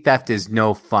 identity theft is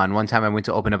no fun. One time I went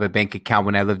to open up a bank account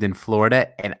when I lived in Florida,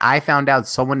 and I found out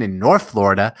someone in North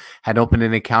Florida had opened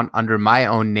an account under my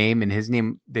own name, and his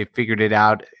name, they figured it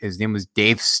out. His name was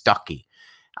Dave Stuckey,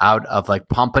 out of like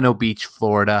Pompano Beach,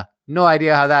 Florida. No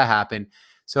idea how that happened.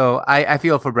 So I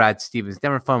feel for Brad Stevens. It's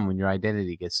never fun when your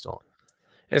identity gets stolen.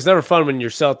 It's never fun when your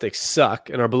Celtics suck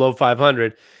and are below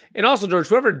 500. And also, George,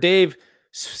 whoever Dave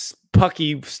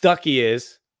Stuckey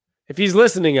is, if he's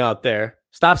listening out there,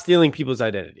 stop stealing people's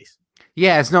identities.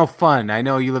 Yeah, it's no fun. I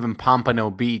know you live in Pompano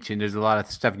Beach and there's a lot of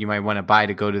stuff you might want to buy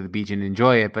to go to the beach and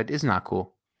enjoy it, but it's not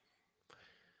cool.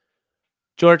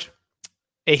 George,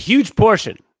 a huge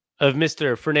portion of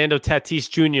Mr. Fernando Tatis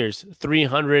Jr.'s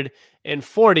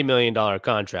 $340 million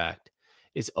contract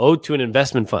is owed to an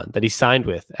investment fund that he signed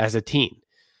with as a teen.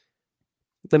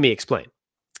 Let me explain.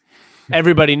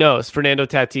 Everybody knows Fernando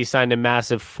Tatis signed a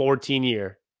massive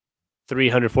 14-year,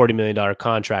 $340 million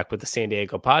contract with the San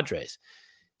Diego Padres.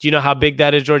 Do you know how big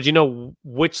that is, George? Do you know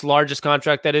which largest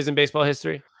contract that is in baseball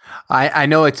history? I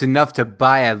know it's enough to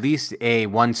buy at least a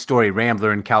one-story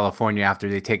Rambler in California after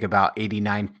they take about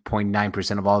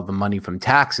 89.9% of all of the money from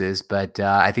taxes. But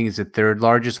I think it's the third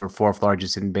largest or fourth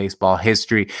largest in baseball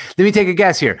history. Let me take a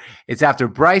guess here. It's after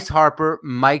Bryce Harper,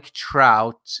 Mike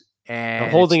Trout, and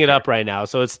I'm holding it up right now,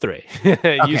 so it's 3.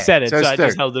 You said it, so I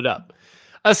just held it up.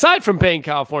 Aside from paying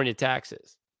California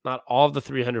taxes, not all of the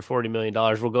 $340 million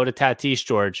will go to Tatis,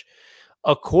 George.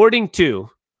 According to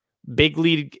Big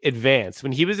League Advance,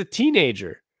 when he was a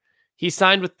teenager, he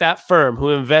signed with that firm who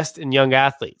invests in young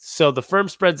athletes. So the firm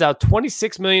spreads out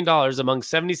 $26 million among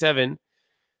 77.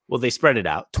 Well, they spread it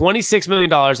out. $26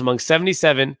 million among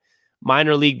 77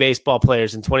 minor league baseball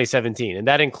players in 2017. And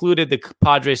that included the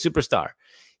Padres superstar.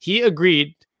 He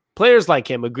agreed, players like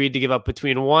him agreed to give up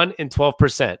between 1 and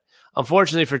 12%.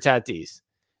 Unfortunately for Tatis,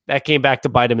 that came back to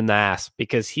bite him in the ass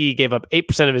because he gave up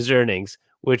 8% of his earnings,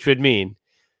 which would mean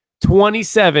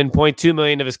 $27.2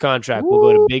 million of his contract will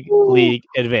go to Big League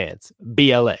Advance,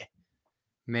 BLA.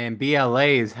 Man, BLA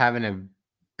is having a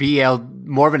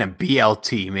more than a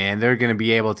BLT, man. They're going to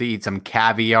be able to eat some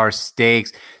caviar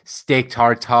steaks, steak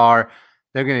tartare.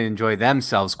 They're going to enjoy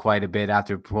themselves quite a bit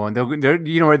after pulling. They're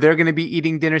you know where they're going to be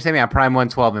eating dinner. Same on Prime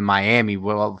 112 in Miami.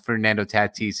 Well, Fernando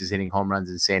Tatis is hitting home runs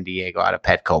in San Diego out of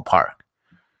Petco Park.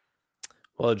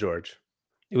 Well, George,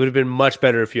 it would have been much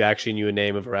better if you actually knew a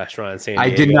name of a restaurant in San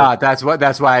Diego. I did not. That's why.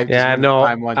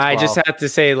 I just had to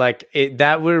say, like,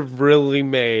 that would have really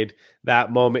made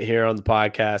that moment here on the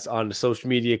podcast, on the social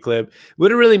media clip,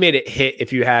 would have really made it hit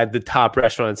if you had the top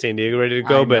restaurant in San Diego ready to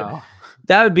go. But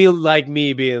that would be like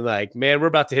me being like, man, we're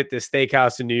about to hit this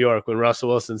steakhouse in New York when Russell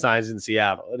Wilson signs in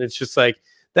Seattle. And it's just like,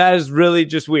 that is really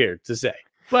just weird to say.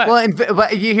 But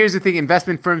here's the thing.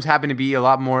 Investment firms happen to be a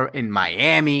lot more in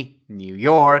Miami, New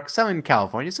York, some in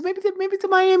California. So maybe it's a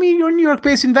Miami or New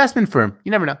York-based investment firm.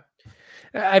 You never know.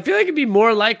 I feel like it'd be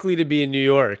more likely to be in New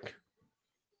York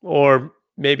or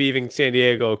maybe even San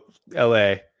Diego,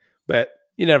 LA, but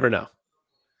you never know.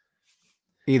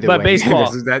 Either way,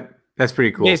 baseball, that's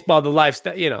pretty cool. Baseball, the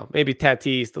lifestyle, maybe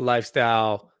Tatis, the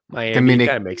lifestyle, Miami,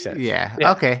 kind of makes sense. Yeah.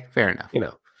 Okay. Fair enough.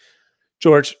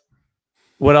 George,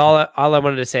 all I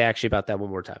wanted to say actually about that one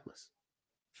more time was,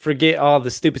 forget all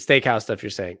the stupid steakhouse stuff you're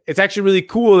saying. It's actually really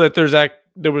cool that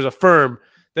there was a firm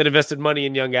that invested money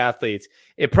in young athletes.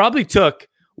 It probably took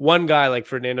one guy like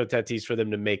Fernando Tatis for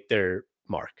them to make their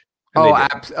mark.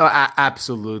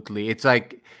 Absolutely. It's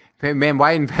like, man,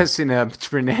 why invest in a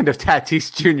Fernando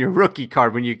Tatis Jr. rookie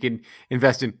card when you can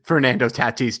invest in Fernando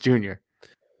Tatis Jr.?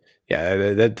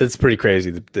 Yeah, that's pretty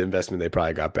crazy, the investment they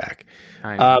probably got back.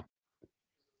 I know.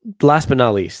 Last but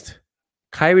not least,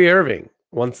 Kyrie Irving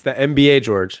wants the NBA,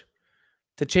 George,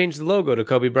 to change the logo to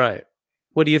Kobe Bryant.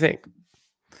 What do you think?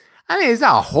 I mean, it's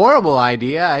not a horrible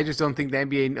idea. I just don't think the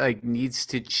NBA needs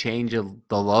to change the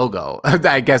logo.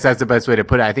 I guess that's the best way to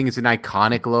put it. I think it's an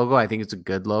iconic logo. I think it's a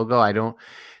good logo. I don't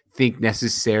think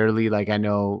necessarily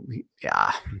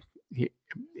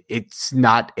it's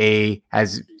not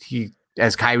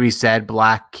as Kyrie said,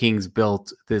 Black Kings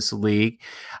built this league.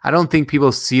 I don't think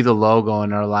people see the logo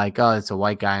and are like, oh, it's a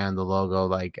white guy on the logo.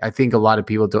 Like, I think a lot of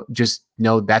people don't just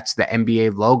know that's the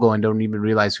NBA logo and don't even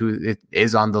realize who it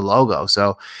is on the logo.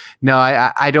 So, no,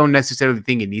 I don't necessarily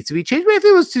think it needs to be changed. But if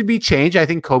it was to be changed, I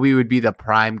think Kobe would be the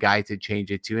prime guy to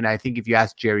change it to. And I think if you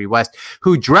ask Jerry West,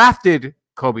 who drafted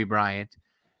Kobe Bryant,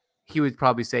 he would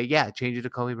probably say, yeah, change it to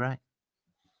Kobe Bryant.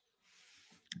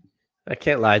 I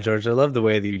can't lie, George. I love the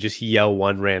way that you just yell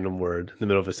one random word in the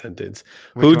middle of a sentence.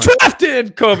 Who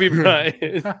drafted Kobe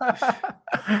Bryant?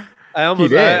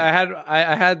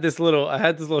 I had this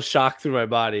little shock through my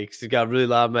body because it got really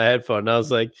loud in my headphone. And I was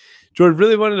like, George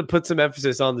really wanted to put some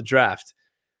emphasis on the draft.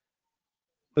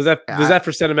 Was that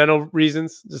for sentimental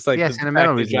reasons? Just like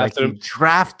sentimental reasons. He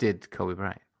drafted Kobe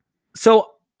Bryant. So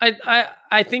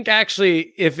I think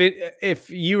actually if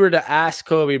you were to ask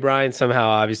Kobe Bryant somehow,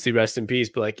 obviously rest in peace,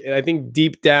 but I think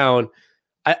deep down,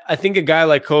 I think a guy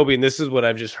like Kobe, and this is what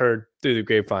I've just heard through the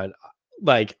grapevine,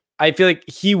 I feel like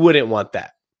he wouldn't want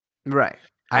that. Right.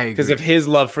 Because of his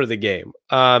love for the game.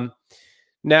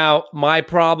 Now, my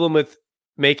problem with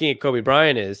making it Kobe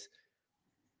Bryant is,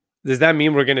 does that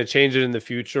mean we're going to change it in the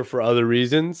future for other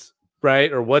reasons?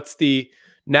 Right. Or what's the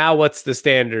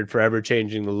standard for ever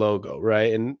changing the logo?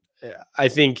 Right. And I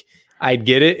think I'd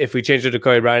get it. If we changed it to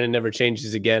Kobe Bryant and never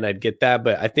changes again, I'd get that.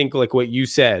 But I think like what you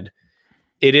said,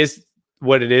 it is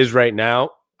what it is right now.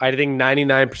 I think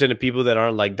 99% of people that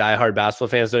aren't like diehard basketball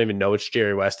fans don't even know it's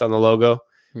Jerry West on the logo.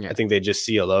 Yeah. I think they just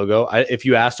see a logo. If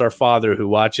you asked our father who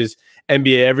watches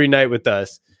NBA every night with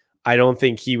us, I don't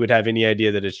think he would have any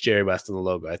idea that it's Jerry West on the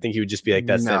logo. I think he would just be like,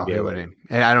 that's the NBA logo.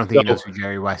 And I don't think he knows who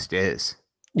Jerry West is.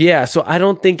 Yeah, so I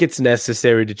don't think it's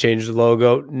necessary to change the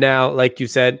logo. Now, like you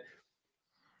said,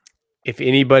 if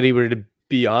anybody were to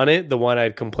be on it, the one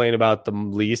I'd complain about the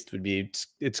least would be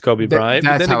it's Kobe Bryant.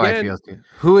 That's how I feel too.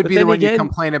 Who would be the one you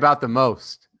complain about the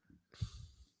most?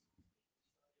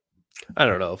 I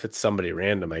don't know if it's somebody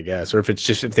random, I guess, or if it's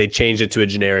just if they change it to a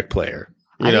generic player.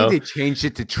 I think they changed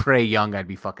it to Trae Young. I'd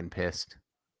be fucking pissed.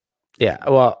 Yeah,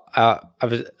 well, I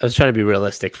was trying to be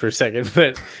realistic for a second,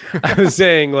 but I was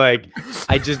saying like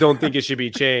I just don't think it should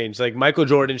be changed. Like Michael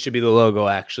Jordan should be the logo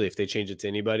actually if they change it to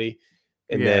anybody,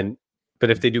 and then but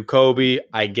if they do Kobe,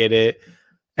 I get it.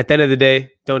 At the end of the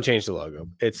day, don't change the logo.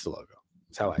 It's the logo.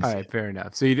 That's how I see it. All right, fair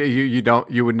enough. So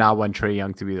you would not want Trae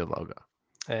Young to be the logo.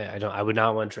 I would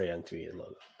not want Trae Young to be the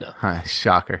logo. No.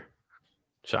 Shocker.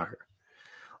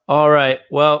 All right.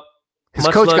 Well, his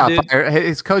coach got fired.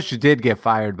 His coach did get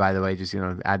fired, by the way. Just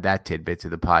add that tidbit to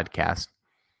the podcast.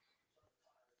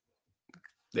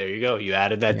 There you go. You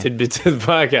added that tidbit to the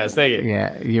podcast. Thank you.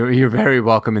 Yeah, you're very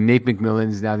welcome. And Nate McMillan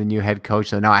is now the new head coach.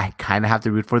 So now I kind of have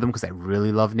to root for them because I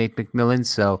really love Nate McMillan.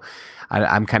 So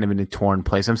I'm kind of in a torn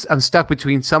place. I'm stuck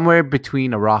somewhere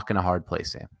between a rock and a hard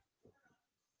place, Sam.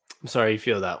 I'm sorry you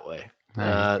feel that way.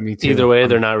 Me too. Either way,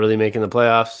 they're not really making the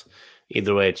playoffs.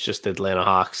 Either way, it's just the Atlanta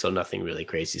Hawks, so nothing really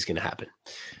crazy is going to happen.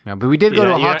 No, but we did go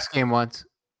to a Hawks game once.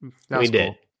 We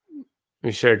did.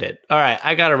 We sure did. All right,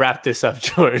 I got to wrap this up,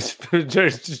 George.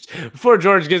 Before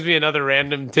George gives me another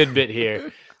random tidbit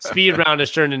here, speed round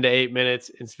has turned into 8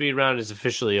 minutes, and speed round is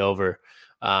officially over.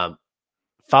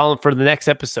 Follow for the next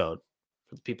episode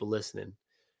for the people listening.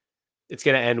 It's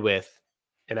going to end with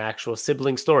an actual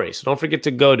sibling story. So don't forget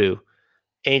to go to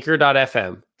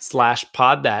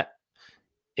anchor.fm/podthat.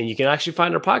 And you can actually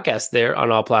find our podcast there on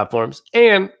all platforms.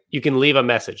 And you can leave a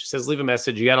message. It says leave a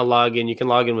message. You got to log in. You can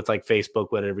log in with like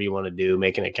Facebook, whatever you want to do,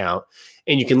 make an account.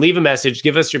 And you can leave a message.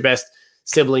 Give us your best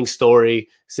sibling story,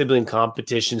 sibling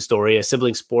competition story, a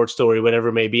sibling sports story, whatever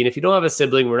it may be. And if you don't have a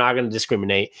sibling, we're not going to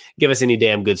discriminate. Give us any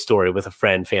damn good story with a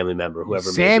friend, family member,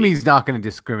 whoever. Sammy's not going to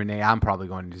discriminate. I'm probably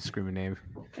going to discriminate.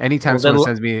 Anytime someone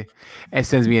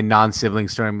sends me a non-sibling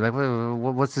story, I'm like,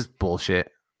 what's this bullshit?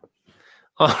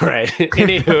 All right.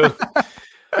 Anywho,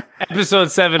 episode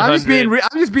 700. I'm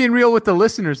just being real with the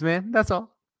listeners, man. That's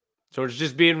all. George,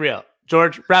 just being real.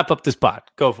 George, wrap up this pod.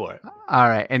 Go for it. All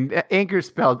right. And Anchor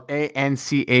spelled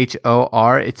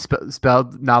Anchor. It's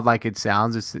spelled not like it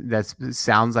sounds. It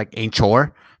sounds like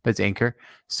Anchor, but it's Anchor.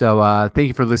 So thank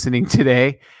you for listening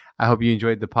today. I hope you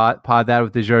enjoyed the pod that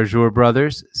with the Jarjour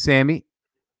brothers. Sammy,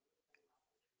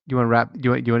 you want to wrap?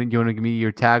 You want to give me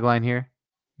your tagline here?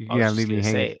 You gotta leave me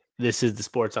hanging. This is the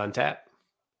Sports on Tap.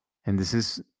 And this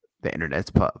is the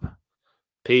Internet's Pub.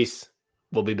 Peace.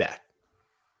 We'll be back.